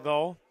Boscobel,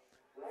 though,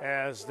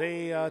 as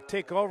they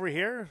take over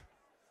here.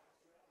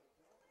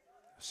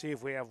 See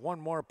if we have one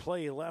more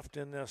play left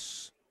in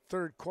this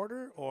third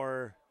quarter,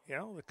 or, you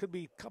know, there could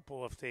be a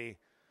couple if they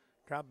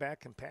drop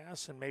back and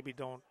pass and maybe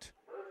don't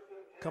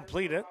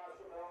complete it.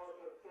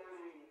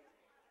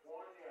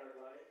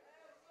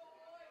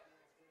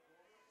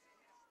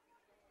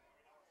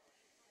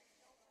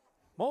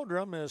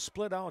 Muldrum is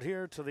split out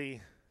here to the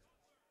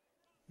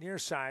near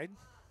side.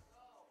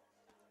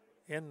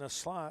 In the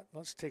slot,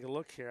 let's take a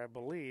look here. I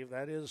believe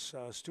that is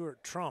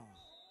Stuart Trum.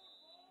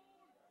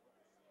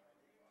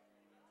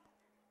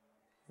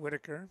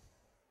 Whitaker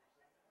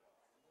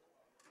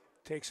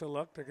takes a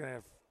look. They're going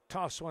to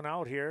toss one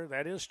out here.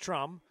 That is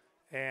Trum,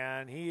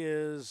 and he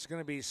is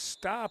going to be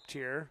stopped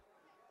here.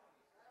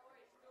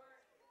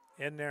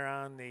 In there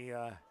on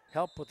the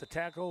help with the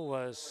tackle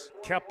was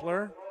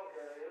Kepler.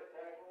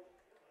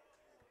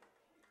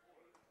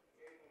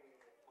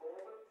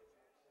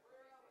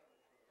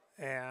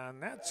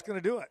 And that's going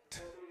to do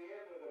it.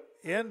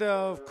 End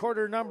of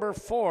quarter number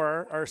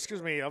 4, or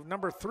excuse me, of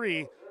number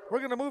 3. We're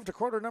going to move to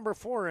quarter number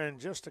 4 in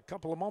just a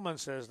couple of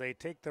moments as they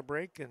take the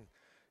break and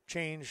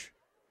change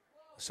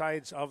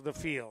sides of the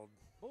field.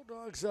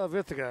 Bulldogs of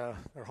Ithaca,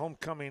 their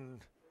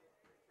homecoming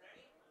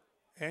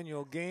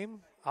annual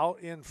game,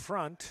 out in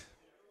front,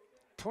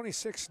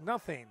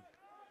 26-0.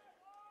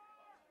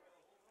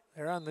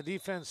 They're on the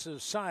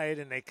defensive side,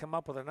 and they come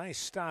up with a nice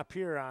stop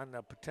here on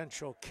the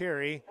potential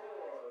carry.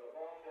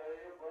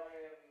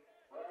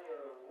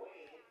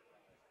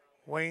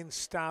 Wayne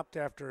stopped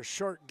after a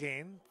short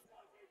gain.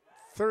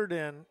 3rd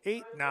and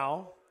 8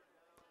 now.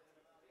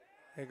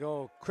 They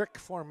go quick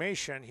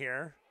formation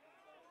here.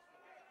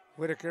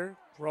 Whitaker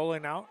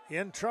rolling out,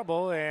 in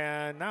trouble,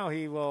 and now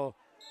he will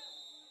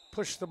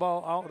push the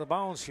ball out of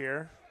bounds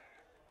here.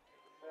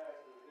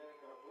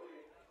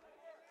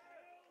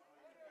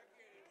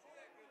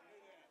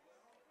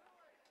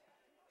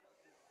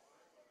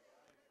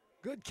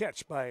 Good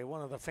catch by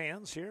one of the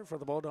fans here for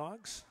the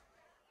Bulldogs.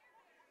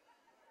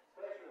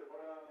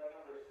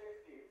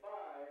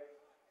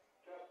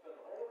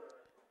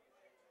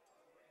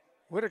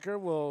 Whitaker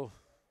will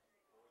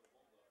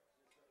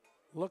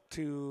look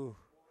to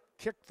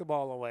kick the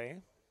ball away.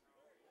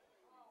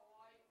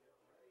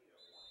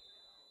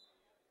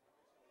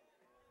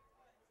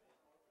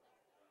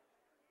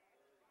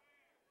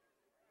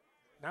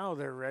 Now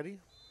they're ready.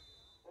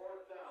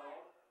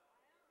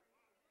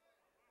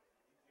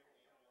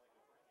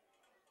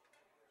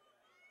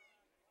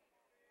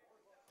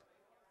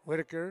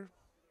 Whitaker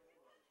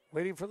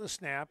waiting for the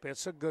snap.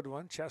 It's a good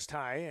one, chest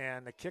high,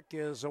 and the kick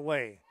is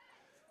away.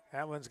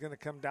 That one's going to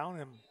come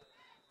down and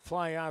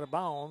fly out of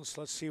bounds.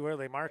 Let's see where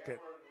they mark it.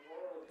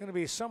 Going to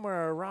be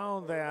somewhere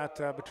around that,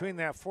 between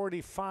that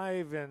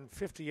 45 and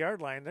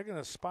 50-yard line. They're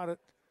going to spot it,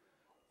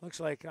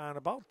 looks like, on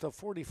about the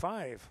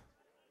 45.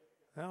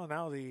 Well,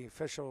 now the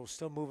official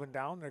still moving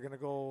down. They're going to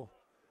go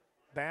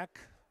back.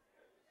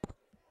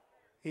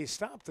 He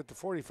stopped at the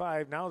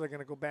 45. Now they're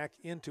going to go back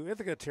into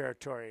Ithaca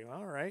territory.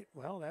 All right.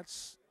 Well,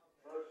 that's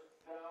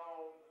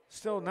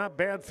still not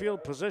bad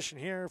field position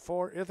here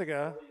for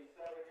Ithaca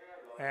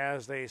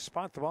as they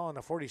spot the ball on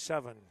the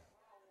 47.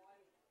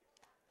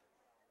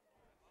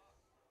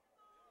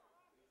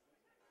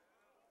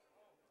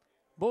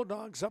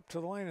 Bulldogs up to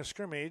the line of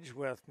scrimmage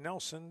with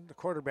Nelson, the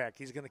quarterback.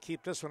 He's going to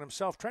keep this one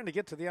himself, trying to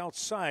get to the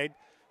outside,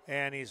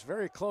 and he's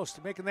very close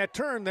to making that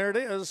turn. There it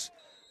is,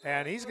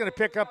 and he's going to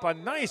pick up a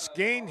nice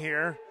gain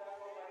here.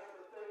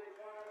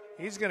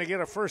 He's going to get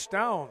a first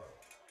down.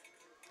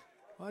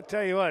 I'll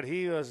tell you what,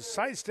 he was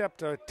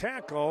sidestepped a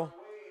tackle.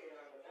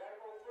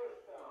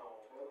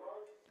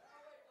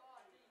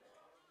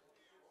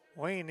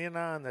 Weighing in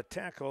on the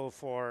tackle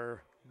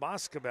for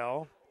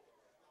Boscobel.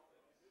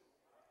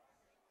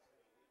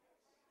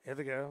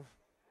 Ithaca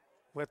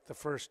with the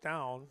first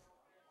down.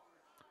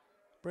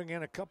 Bring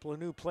in a couple of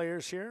new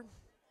players here.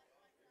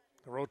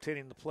 They're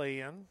rotating the play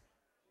in.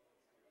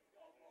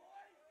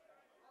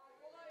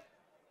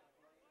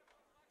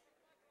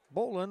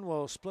 Bolin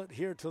will split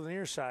here to the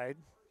near side.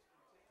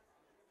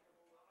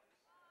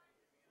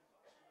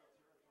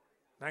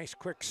 Nice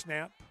quick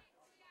snap.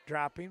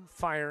 Dropping,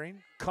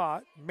 firing,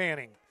 caught,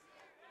 Manning.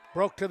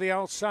 Broke to the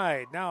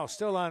outside, now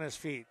still on his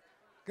feet.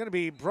 Going to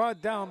be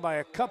brought down by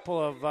a couple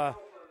of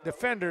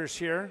defenders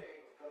here.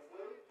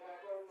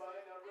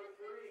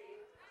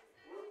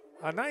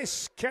 A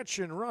nice catch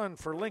and run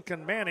for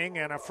Lincoln Manning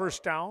and a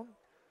first down.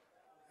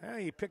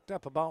 He picked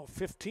up about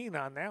 15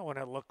 on that one,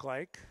 it looked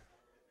like.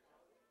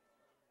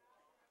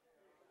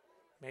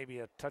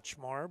 Maybe a touch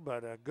more,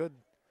 but a good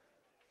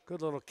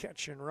little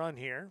catch and run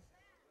here.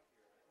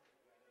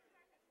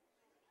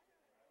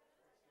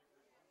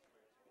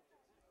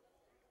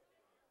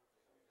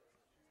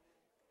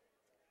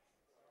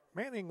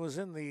 Manning was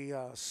in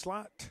the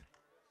slot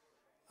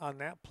on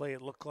that play,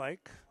 it looked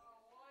like.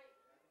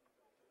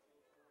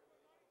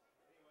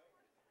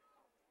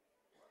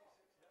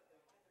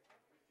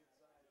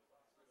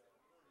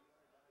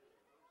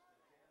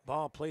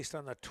 Ball placed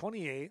on the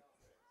 28.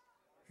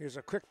 Here's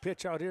a quick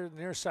pitch out here to the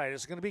near side.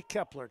 It's going to be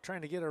Kepler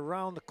trying to get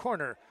around the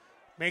corner.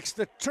 Makes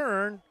the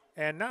turn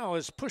and now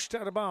is pushed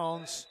out of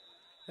bounds.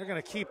 They're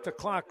going to keep the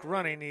clock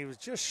running. He was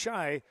just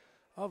shy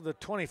of the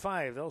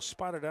 25. They'll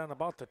spot it on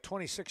about the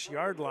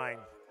 26-yard line.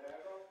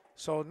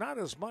 So not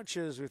as much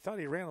as we thought.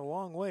 He ran a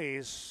long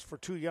ways for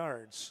 2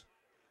 yards.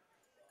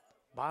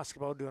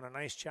 Boscobel doing a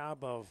nice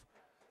job of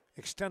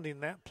extending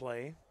that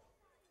play.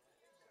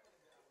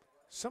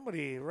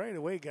 Somebody right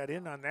away got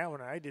in on that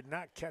one. I did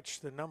not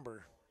catch the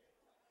number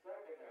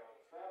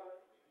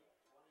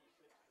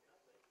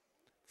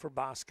for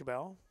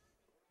Boscobel.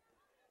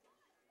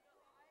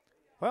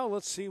 Well,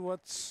 let's see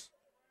what's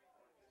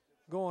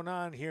going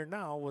on here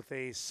now with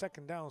a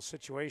second down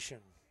situation.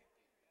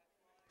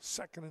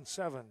 2nd and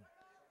 7.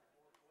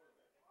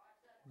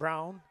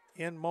 Brown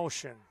in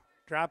motion,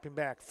 dropping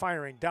back,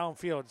 firing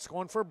downfield. It's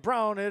going for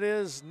Brown. It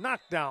is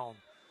knocked down.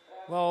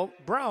 Well,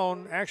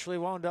 Brown actually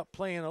wound up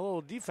playing a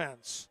little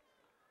defense.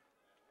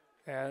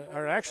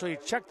 Or actually,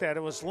 check that.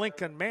 It was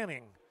Lincoln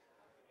Manning.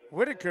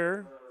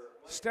 Whitaker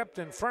stepped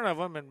in front of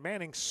him, and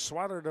Manning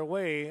swatted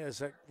away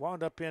as it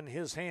wound up in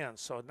his hands.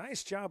 So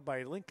nice job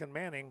by Lincoln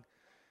Manning.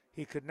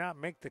 He could not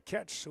make the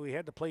catch, so he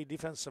had to play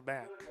defensive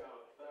back.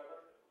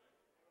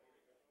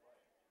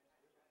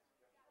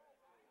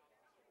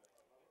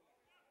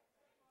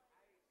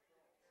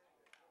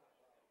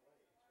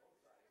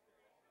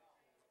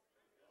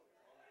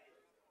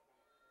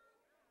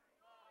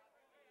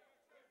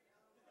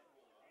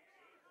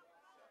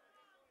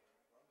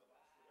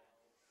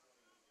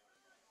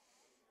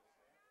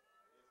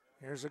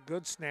 Here's a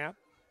good snap.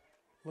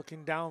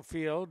 Looking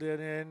downfield,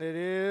 and it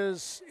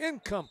is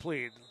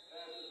incomplete.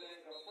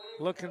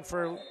 Looking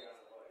for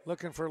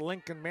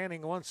Lincoln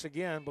Manning once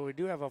again, but we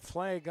do have a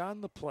flag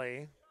on the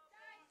play.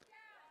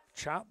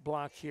 Chop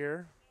block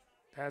here.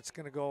 That's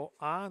going to go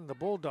on the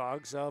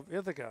Bulldogs of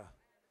Ithaca.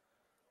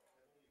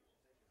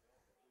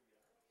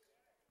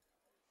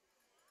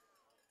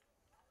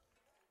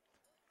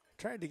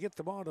 Tried to get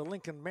the ball to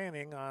Lincoln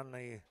Manning on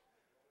the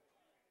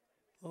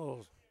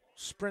little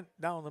sprint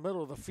down the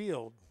middle of the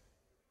field.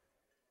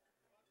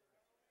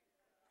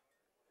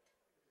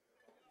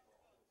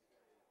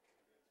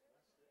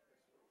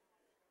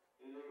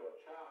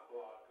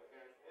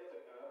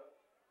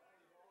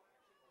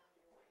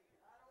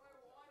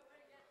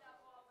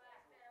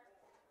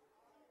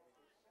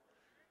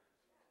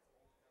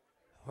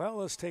 Well,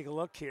 let's take a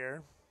look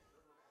here.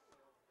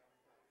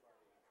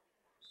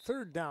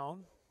 Third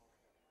down.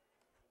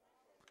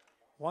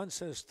 One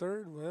says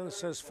third, the other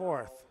says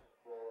fourth.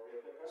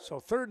 So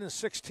 3rd and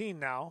 16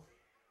 now.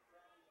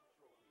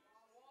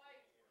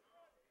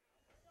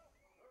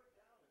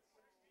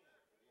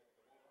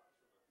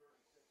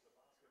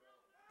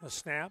 The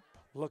snap,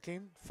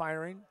 looking,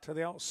 firing to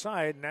the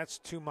outside, and that's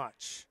too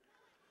much.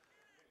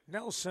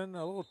 Nelson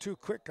a little too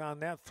quick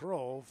on that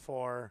throw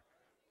for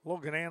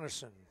Logan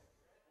Anderson.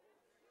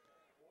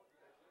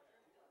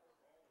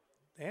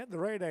 They had the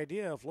right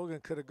idea if Logan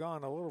could have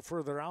gone a little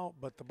further out,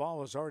 but the ball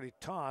was already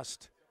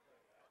tossed.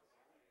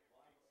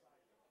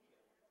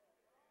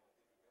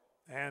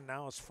 And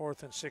now it's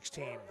 4th and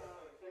 16.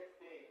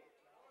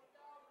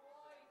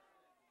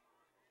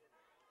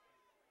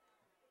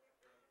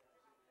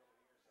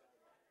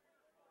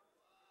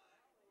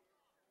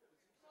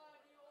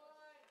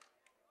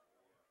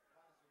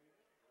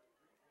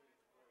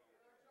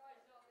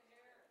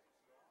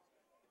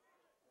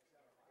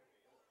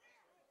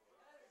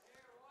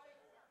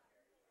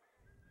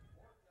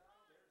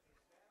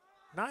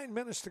 Nine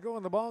minutes to go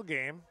in the ball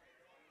game.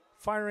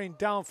 Firing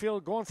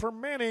downfield, going for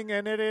Manning,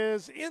 and it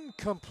is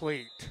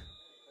incomplete.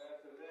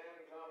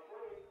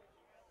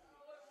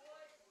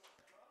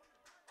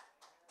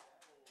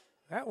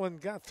 That one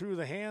got through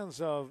the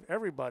hands of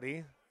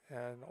everybody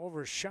and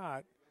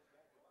overshot,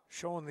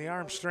 showing the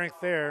arm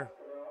strength there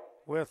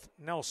with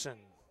Nelson.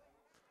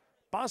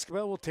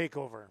 Boscobel will take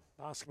over.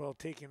 Boscobel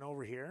taking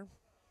over here.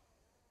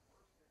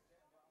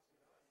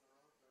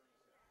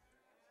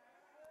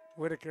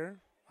 Whitaker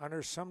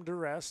under some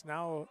duress,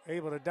 now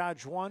able to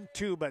dodge 1,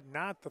 2, but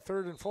not the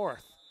 3rd and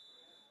 4th.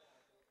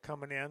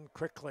 Coming in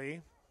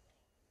quickly.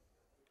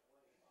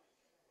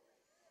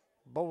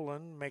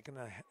 Bolin making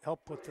a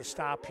help with the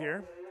stop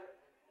here.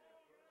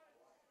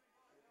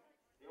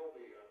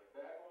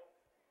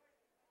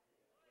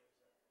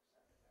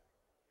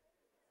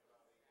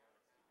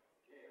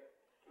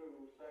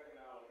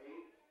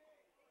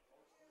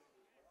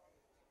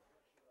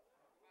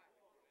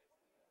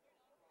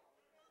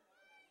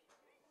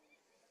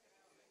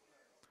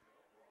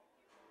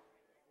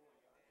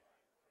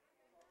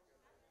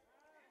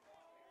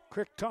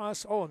 Quick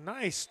toss. Oh,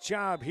 nice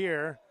job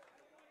here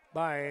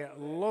by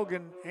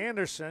Logan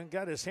Anderson.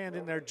 Got his hand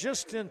in there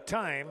just in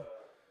time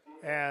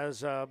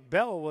as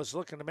Bell was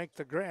looking to make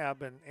the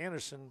grab, and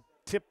Anderson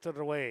tipped it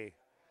away.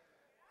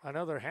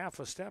 Another half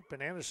a step,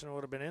 and Anderson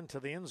would have been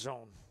into the end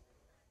zone.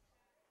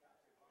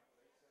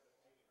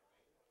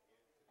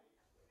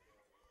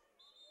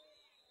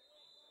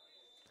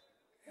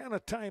 And a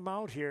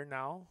timeout here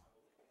now.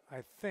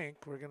 I think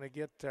we're going to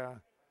get, they're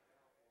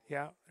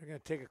going to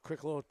take a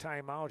quick little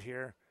timeout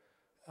here.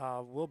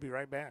 We'll be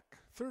right back.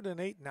 3rd and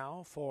 8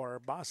 now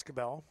for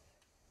Boscobel.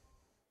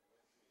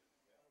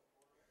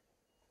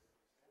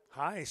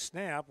 High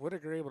snap.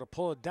 Whitaker able to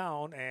pull it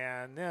down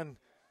and then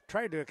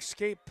tried to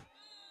escape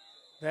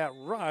that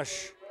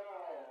rush.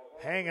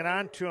 Hanging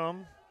on to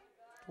him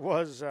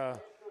was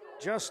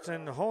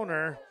Justin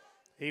Honer.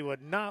 He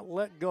would not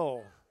let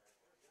go.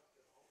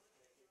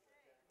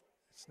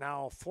 It's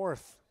now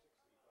 4th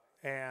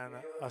and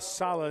a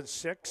solid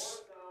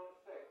 6.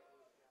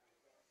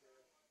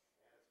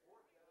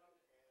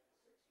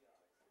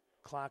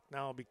 Clock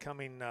now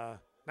becoming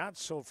not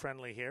so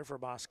friendly here for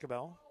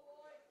Boscobel.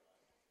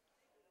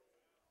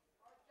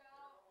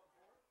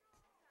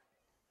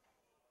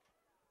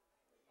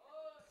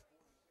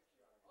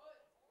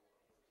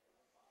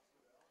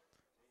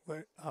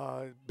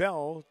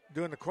 Bell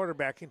doing the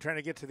quarterbacking, trying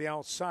to get to the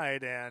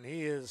outside, and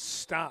he is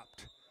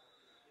stopped.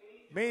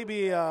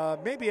 Maybe a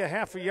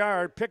half a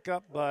yard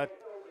pickup, but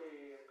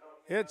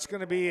it's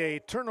going to be a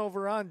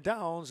turnover on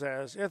downs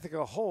as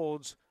Ithaca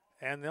holds,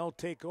 and they'll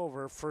take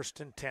over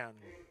 1st and 10.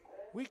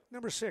 Week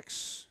number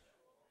 6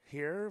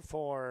 here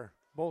for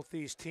both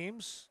these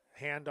teams.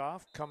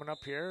 Handoff coming up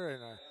here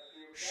in a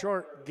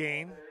short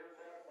gain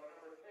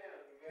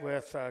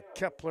with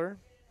Kepler.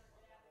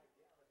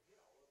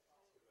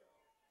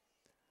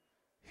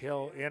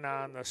 Hill in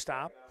on the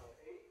stop.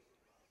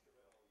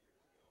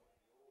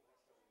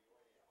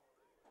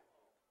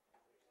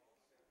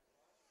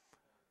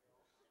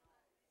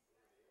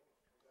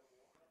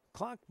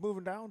 Clock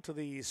moving down to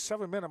the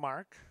 7-minute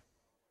mark.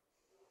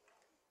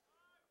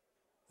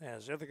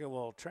 As Ithaca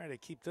will try to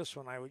keep this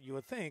one, you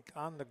would think,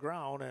 on the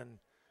ground and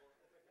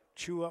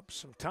chew up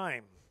some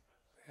time.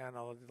 And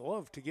I'd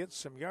love to get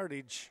some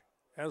yardage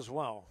as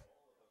well.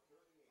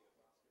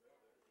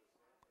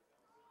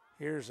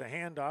 Here's a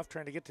handoff,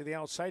 trying to get to the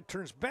outside.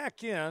 Turns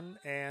back in,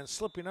 and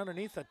slipping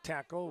underneath a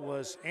tackle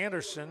was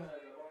Anderson.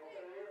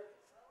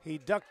 He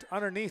ducked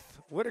underneath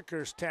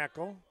Whitaker's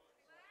tackle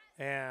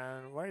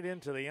and right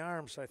into the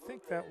arms. I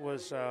think that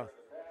was,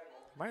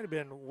 might have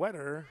been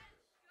Wetter.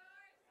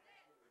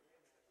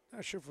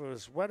 Not sure if it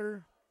was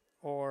Wetter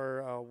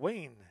or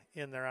Wayne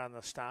in there on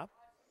the stop.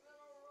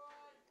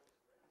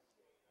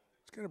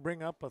 It's going to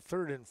bring up a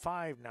 3rd and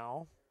 5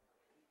 now.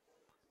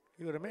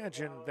 You would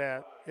imagine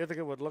that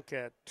Ithaca would look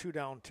at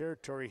 2-down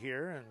territory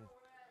here and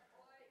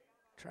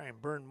try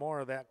and burn more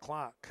of that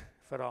clock,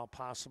 if at all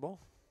possible.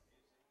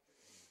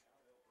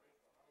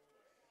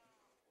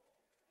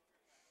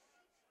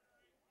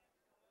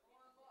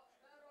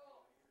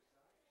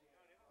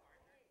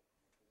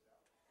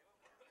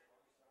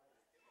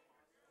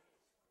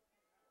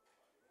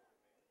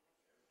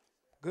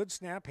 Good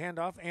snap,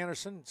 handoff.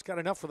 Anderson, it's got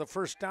enough for the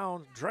first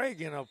down,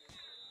 dragging a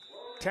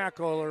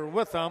tackler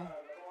with him.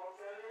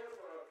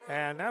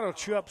 And that'll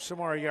chew up some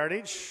more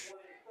yardage.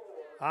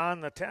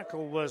 On the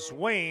tackle was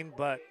Wayne,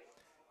 but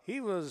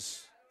he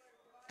was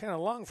kind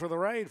of long for the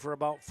ride for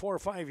about 4 or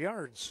 5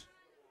 yards.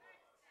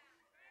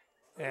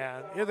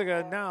 And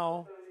Ithaca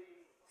now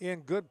in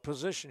good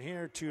position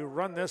here to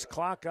run this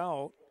clock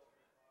out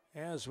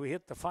as we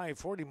hit the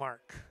 5:40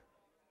 mark.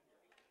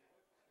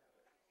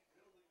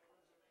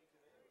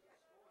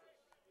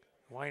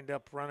 Wind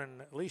up running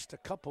at least a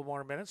couple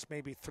more minutes,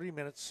 maybe 3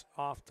 minutes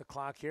off the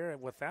clock here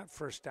with that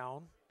first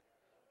down.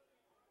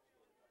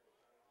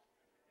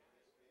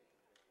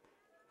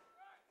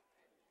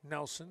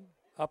 Nelson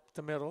up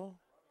the middle,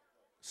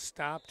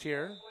 stopped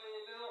here.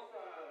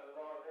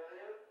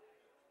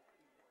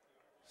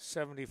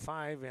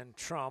 75 in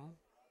Trum,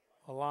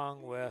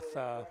 along with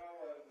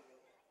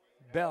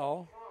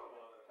Bell.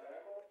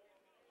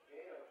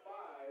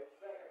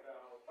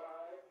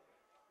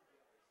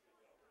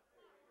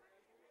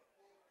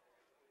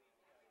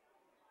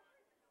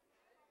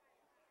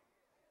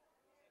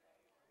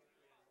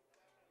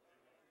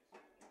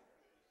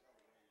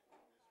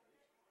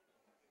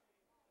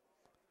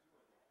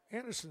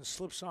 Anderson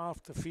slips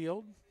off the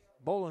field.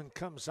 Bolin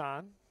comes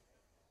on.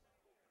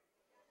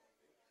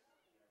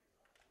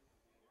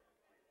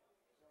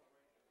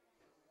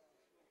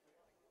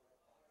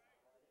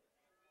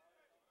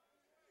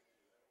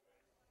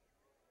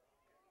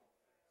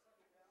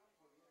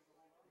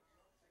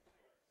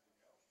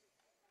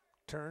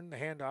 Turn the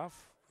handoff.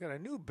 We've got a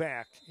new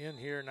back in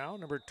here now,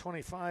 number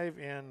 25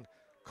 in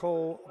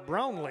Cole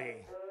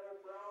Brownlee.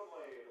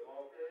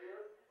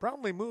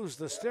 Brownlee moves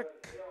the stick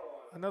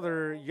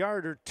another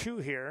yard or two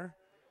here.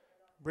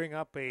 Bring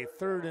up a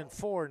 3rd and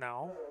 4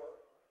 now.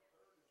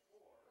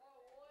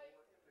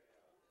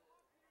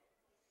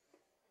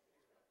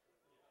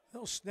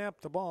 They'll snap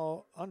the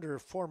ball under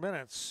 4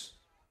 minutes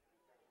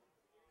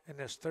in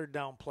this 3rd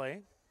down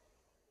play.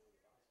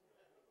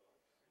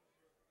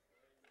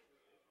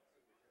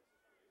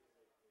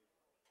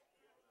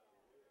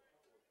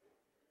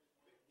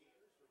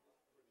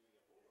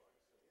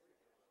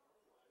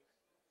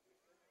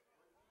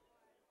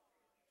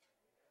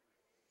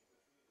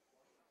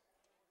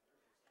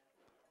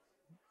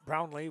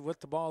 Brownlee with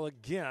the ball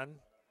again,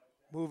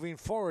 moving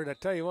forward. I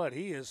tell you what,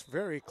 he is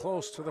very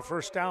close to the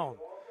first down.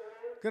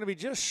 Going to be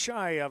just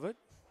shy of it.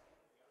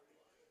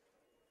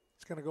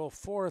 It's going to go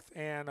 4th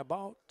and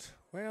about,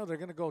 well, they're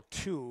going to go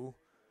 2.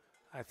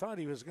 I thought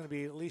he was going to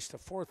be at least a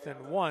 4th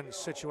and 1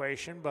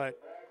 situation, but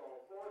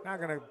not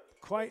going to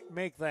quite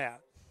make that.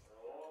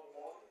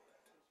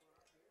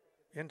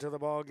 Into the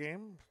ball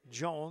game,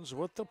 Jones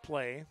with the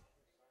play.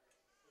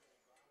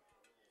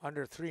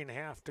 Under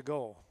 3.5 to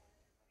go.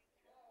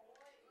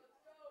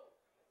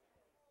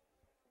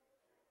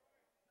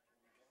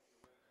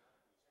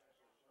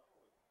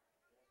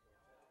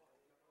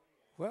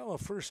 Well, a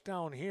first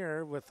down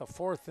here with a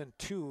 4th and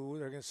 2.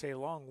 They're going to say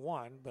long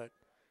 1, but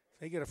if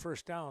they get a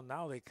first down,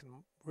 now they can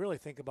really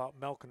think about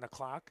milking the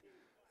clock.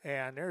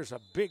 And there's a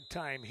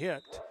big-time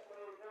hit.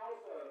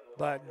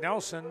 But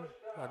Nelson,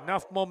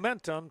 enough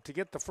momentum to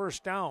get the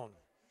first down.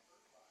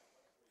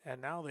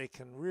 And now they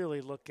can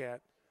really look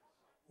at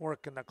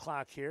working the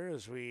clock here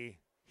as we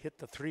hit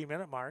the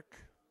 3-minute mark.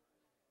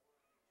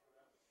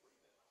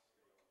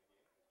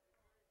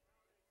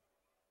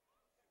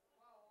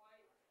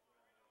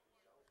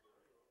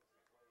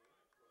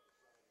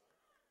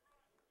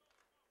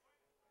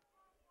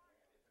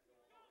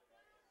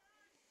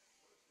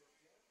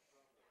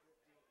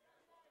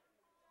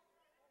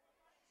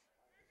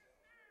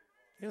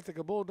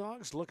 Ithaca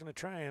Bulldogs looking to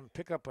try and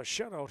pick up a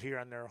shutout here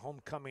on their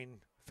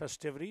homecoming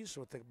festivities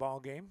with the ball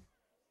game.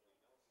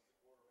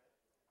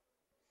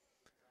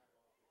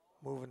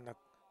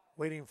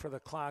 Waiting for the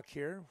clock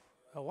here.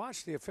 I'll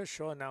watch the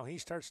official, and now he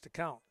starts to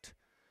count.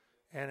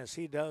 And as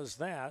he does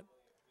that,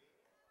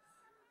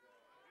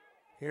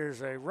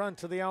 here's a run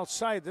to the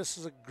outside. This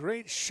is a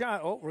great shot.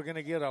 Oh, we're going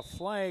to get a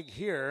flag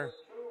here.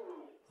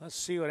 Let's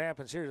see what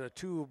happens here. The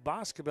two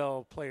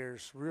Boscobel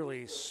players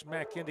really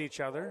smack into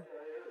each other.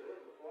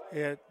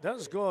 It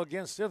does go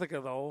against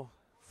Ithaca, though,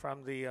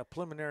 from the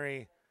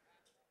preliminary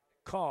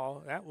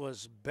call. That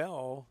was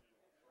Bell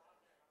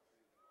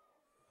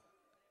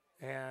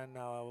and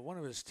one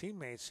of his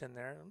teammates in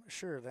there. I'm not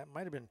sure. That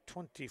might have been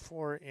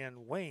 24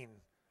 in Wayne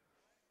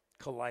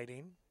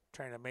colliding,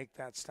 trying to make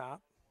that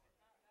stop.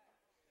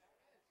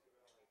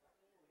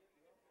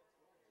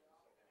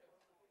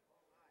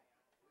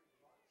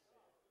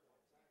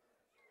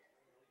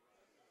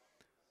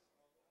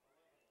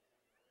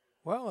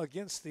 Well,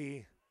 against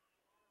the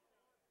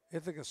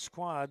Ithaca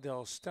squad,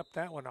 they'll step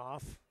that one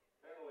off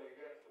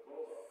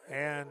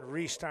and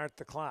restart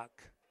the clock.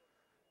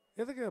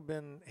 Ithaca have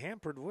been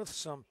hampered with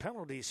some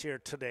penalties here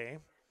today.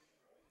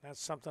 That's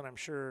something I'm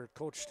sure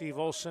Coach Steve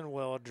Olson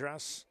will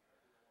address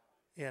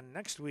in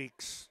next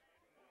week's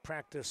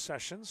practice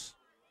sessions.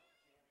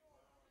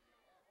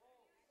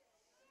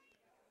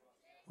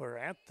 We're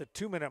at the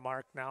 2-minute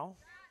mark now.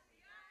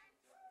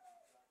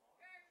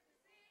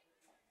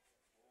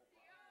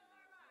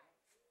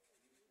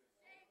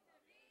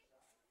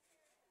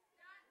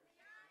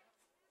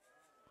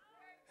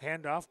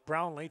 Handoff,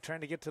 Brownlee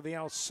trying to get to the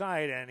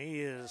outside, and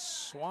he is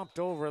swamped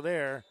over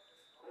there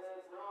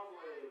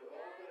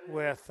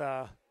with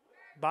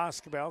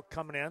Boscobel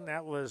coming in.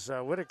 That was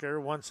Whitaker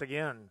once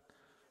again.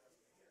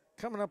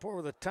 Coming up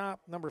over the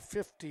top, number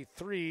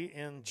 53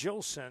 in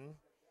Jilson,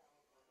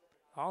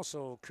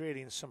 also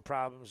creating some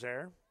problems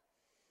there.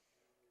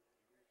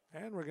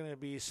 And we're going to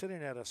be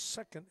sitting at a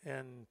 2nd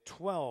and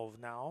 12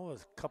 now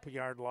with a couple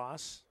yard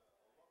loss.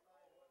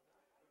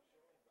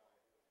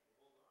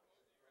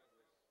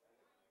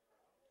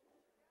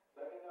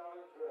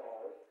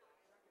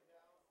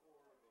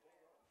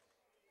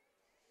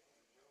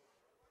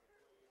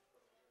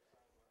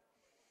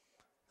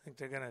 I think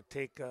they're going to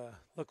take a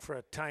look for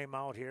a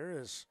timeout here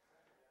as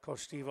Coach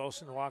Steve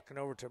Olson walking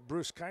over to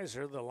Bruce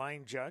Kaiser, the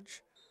line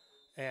judge.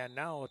 And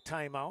now a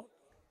timeout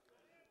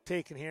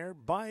taken here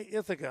by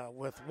Ithaca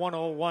with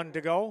 1:01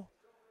 to go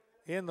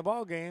in the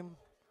ball game.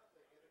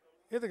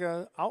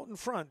 Ithaca out in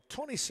front,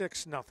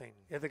 26-0.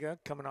 Ithaca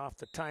coming off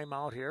the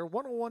timeout here.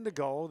 1:01 to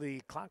go.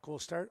 The clock will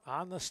start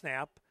on the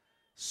snap.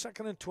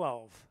 2nd and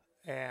 12.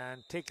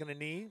 And taking a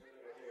knee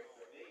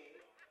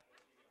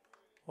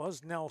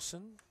was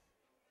Nelson.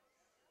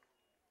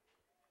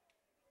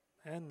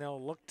 And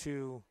they'll look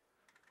to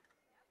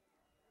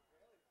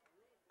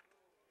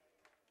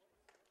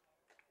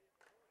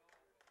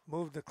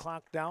move the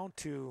clock down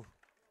to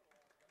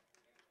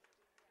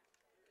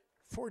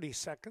 40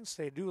 seconds.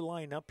 They do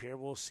line up here.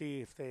 We'll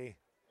see if they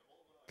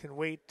can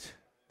wait.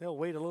 They'll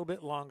wait a little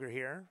bit longer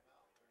here.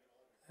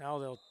 Now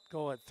they'll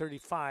go at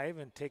 35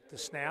 and take the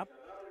snap.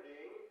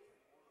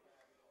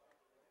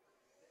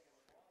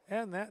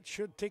 And that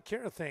should take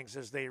care of things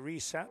as they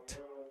reset.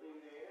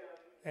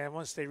 And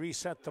once they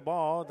reset the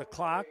ball, the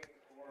clock,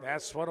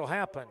 that's what will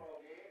happen.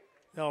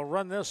 They'll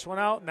run this one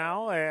out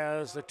now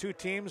as the two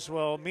teams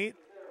will meet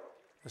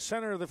the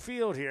center of the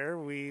field here.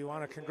 We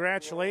want to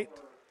congratulate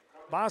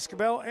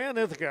Boscobel and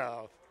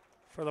Ithaca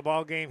for the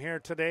ball game here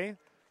today.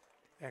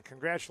 And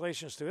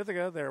congratulations to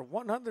Ithaca, their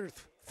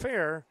 100th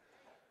fair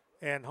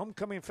and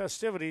homecoming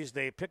festivities.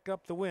 They pick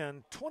up the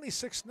win,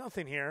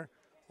 26-0 here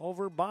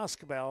over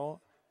Boscobel.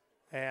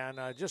 And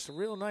just a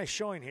real nice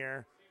showing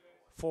here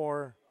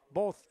for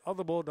both of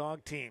the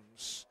Bulldog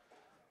teams.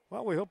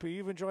 Well, we hope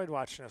you've enjoyed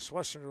watching this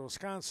Western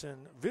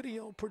Wisconsin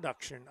video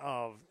production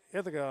of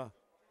Ithaca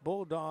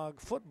Bulldog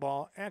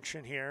football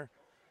action here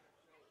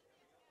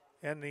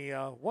in the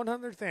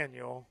 100th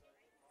annual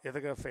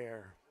Ithaca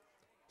Fair.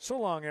 So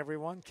long,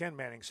 everyone. Ken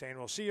Manning saying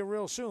we'll see you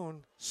real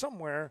soon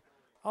somewhere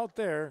out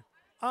there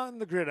on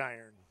the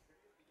gridiron.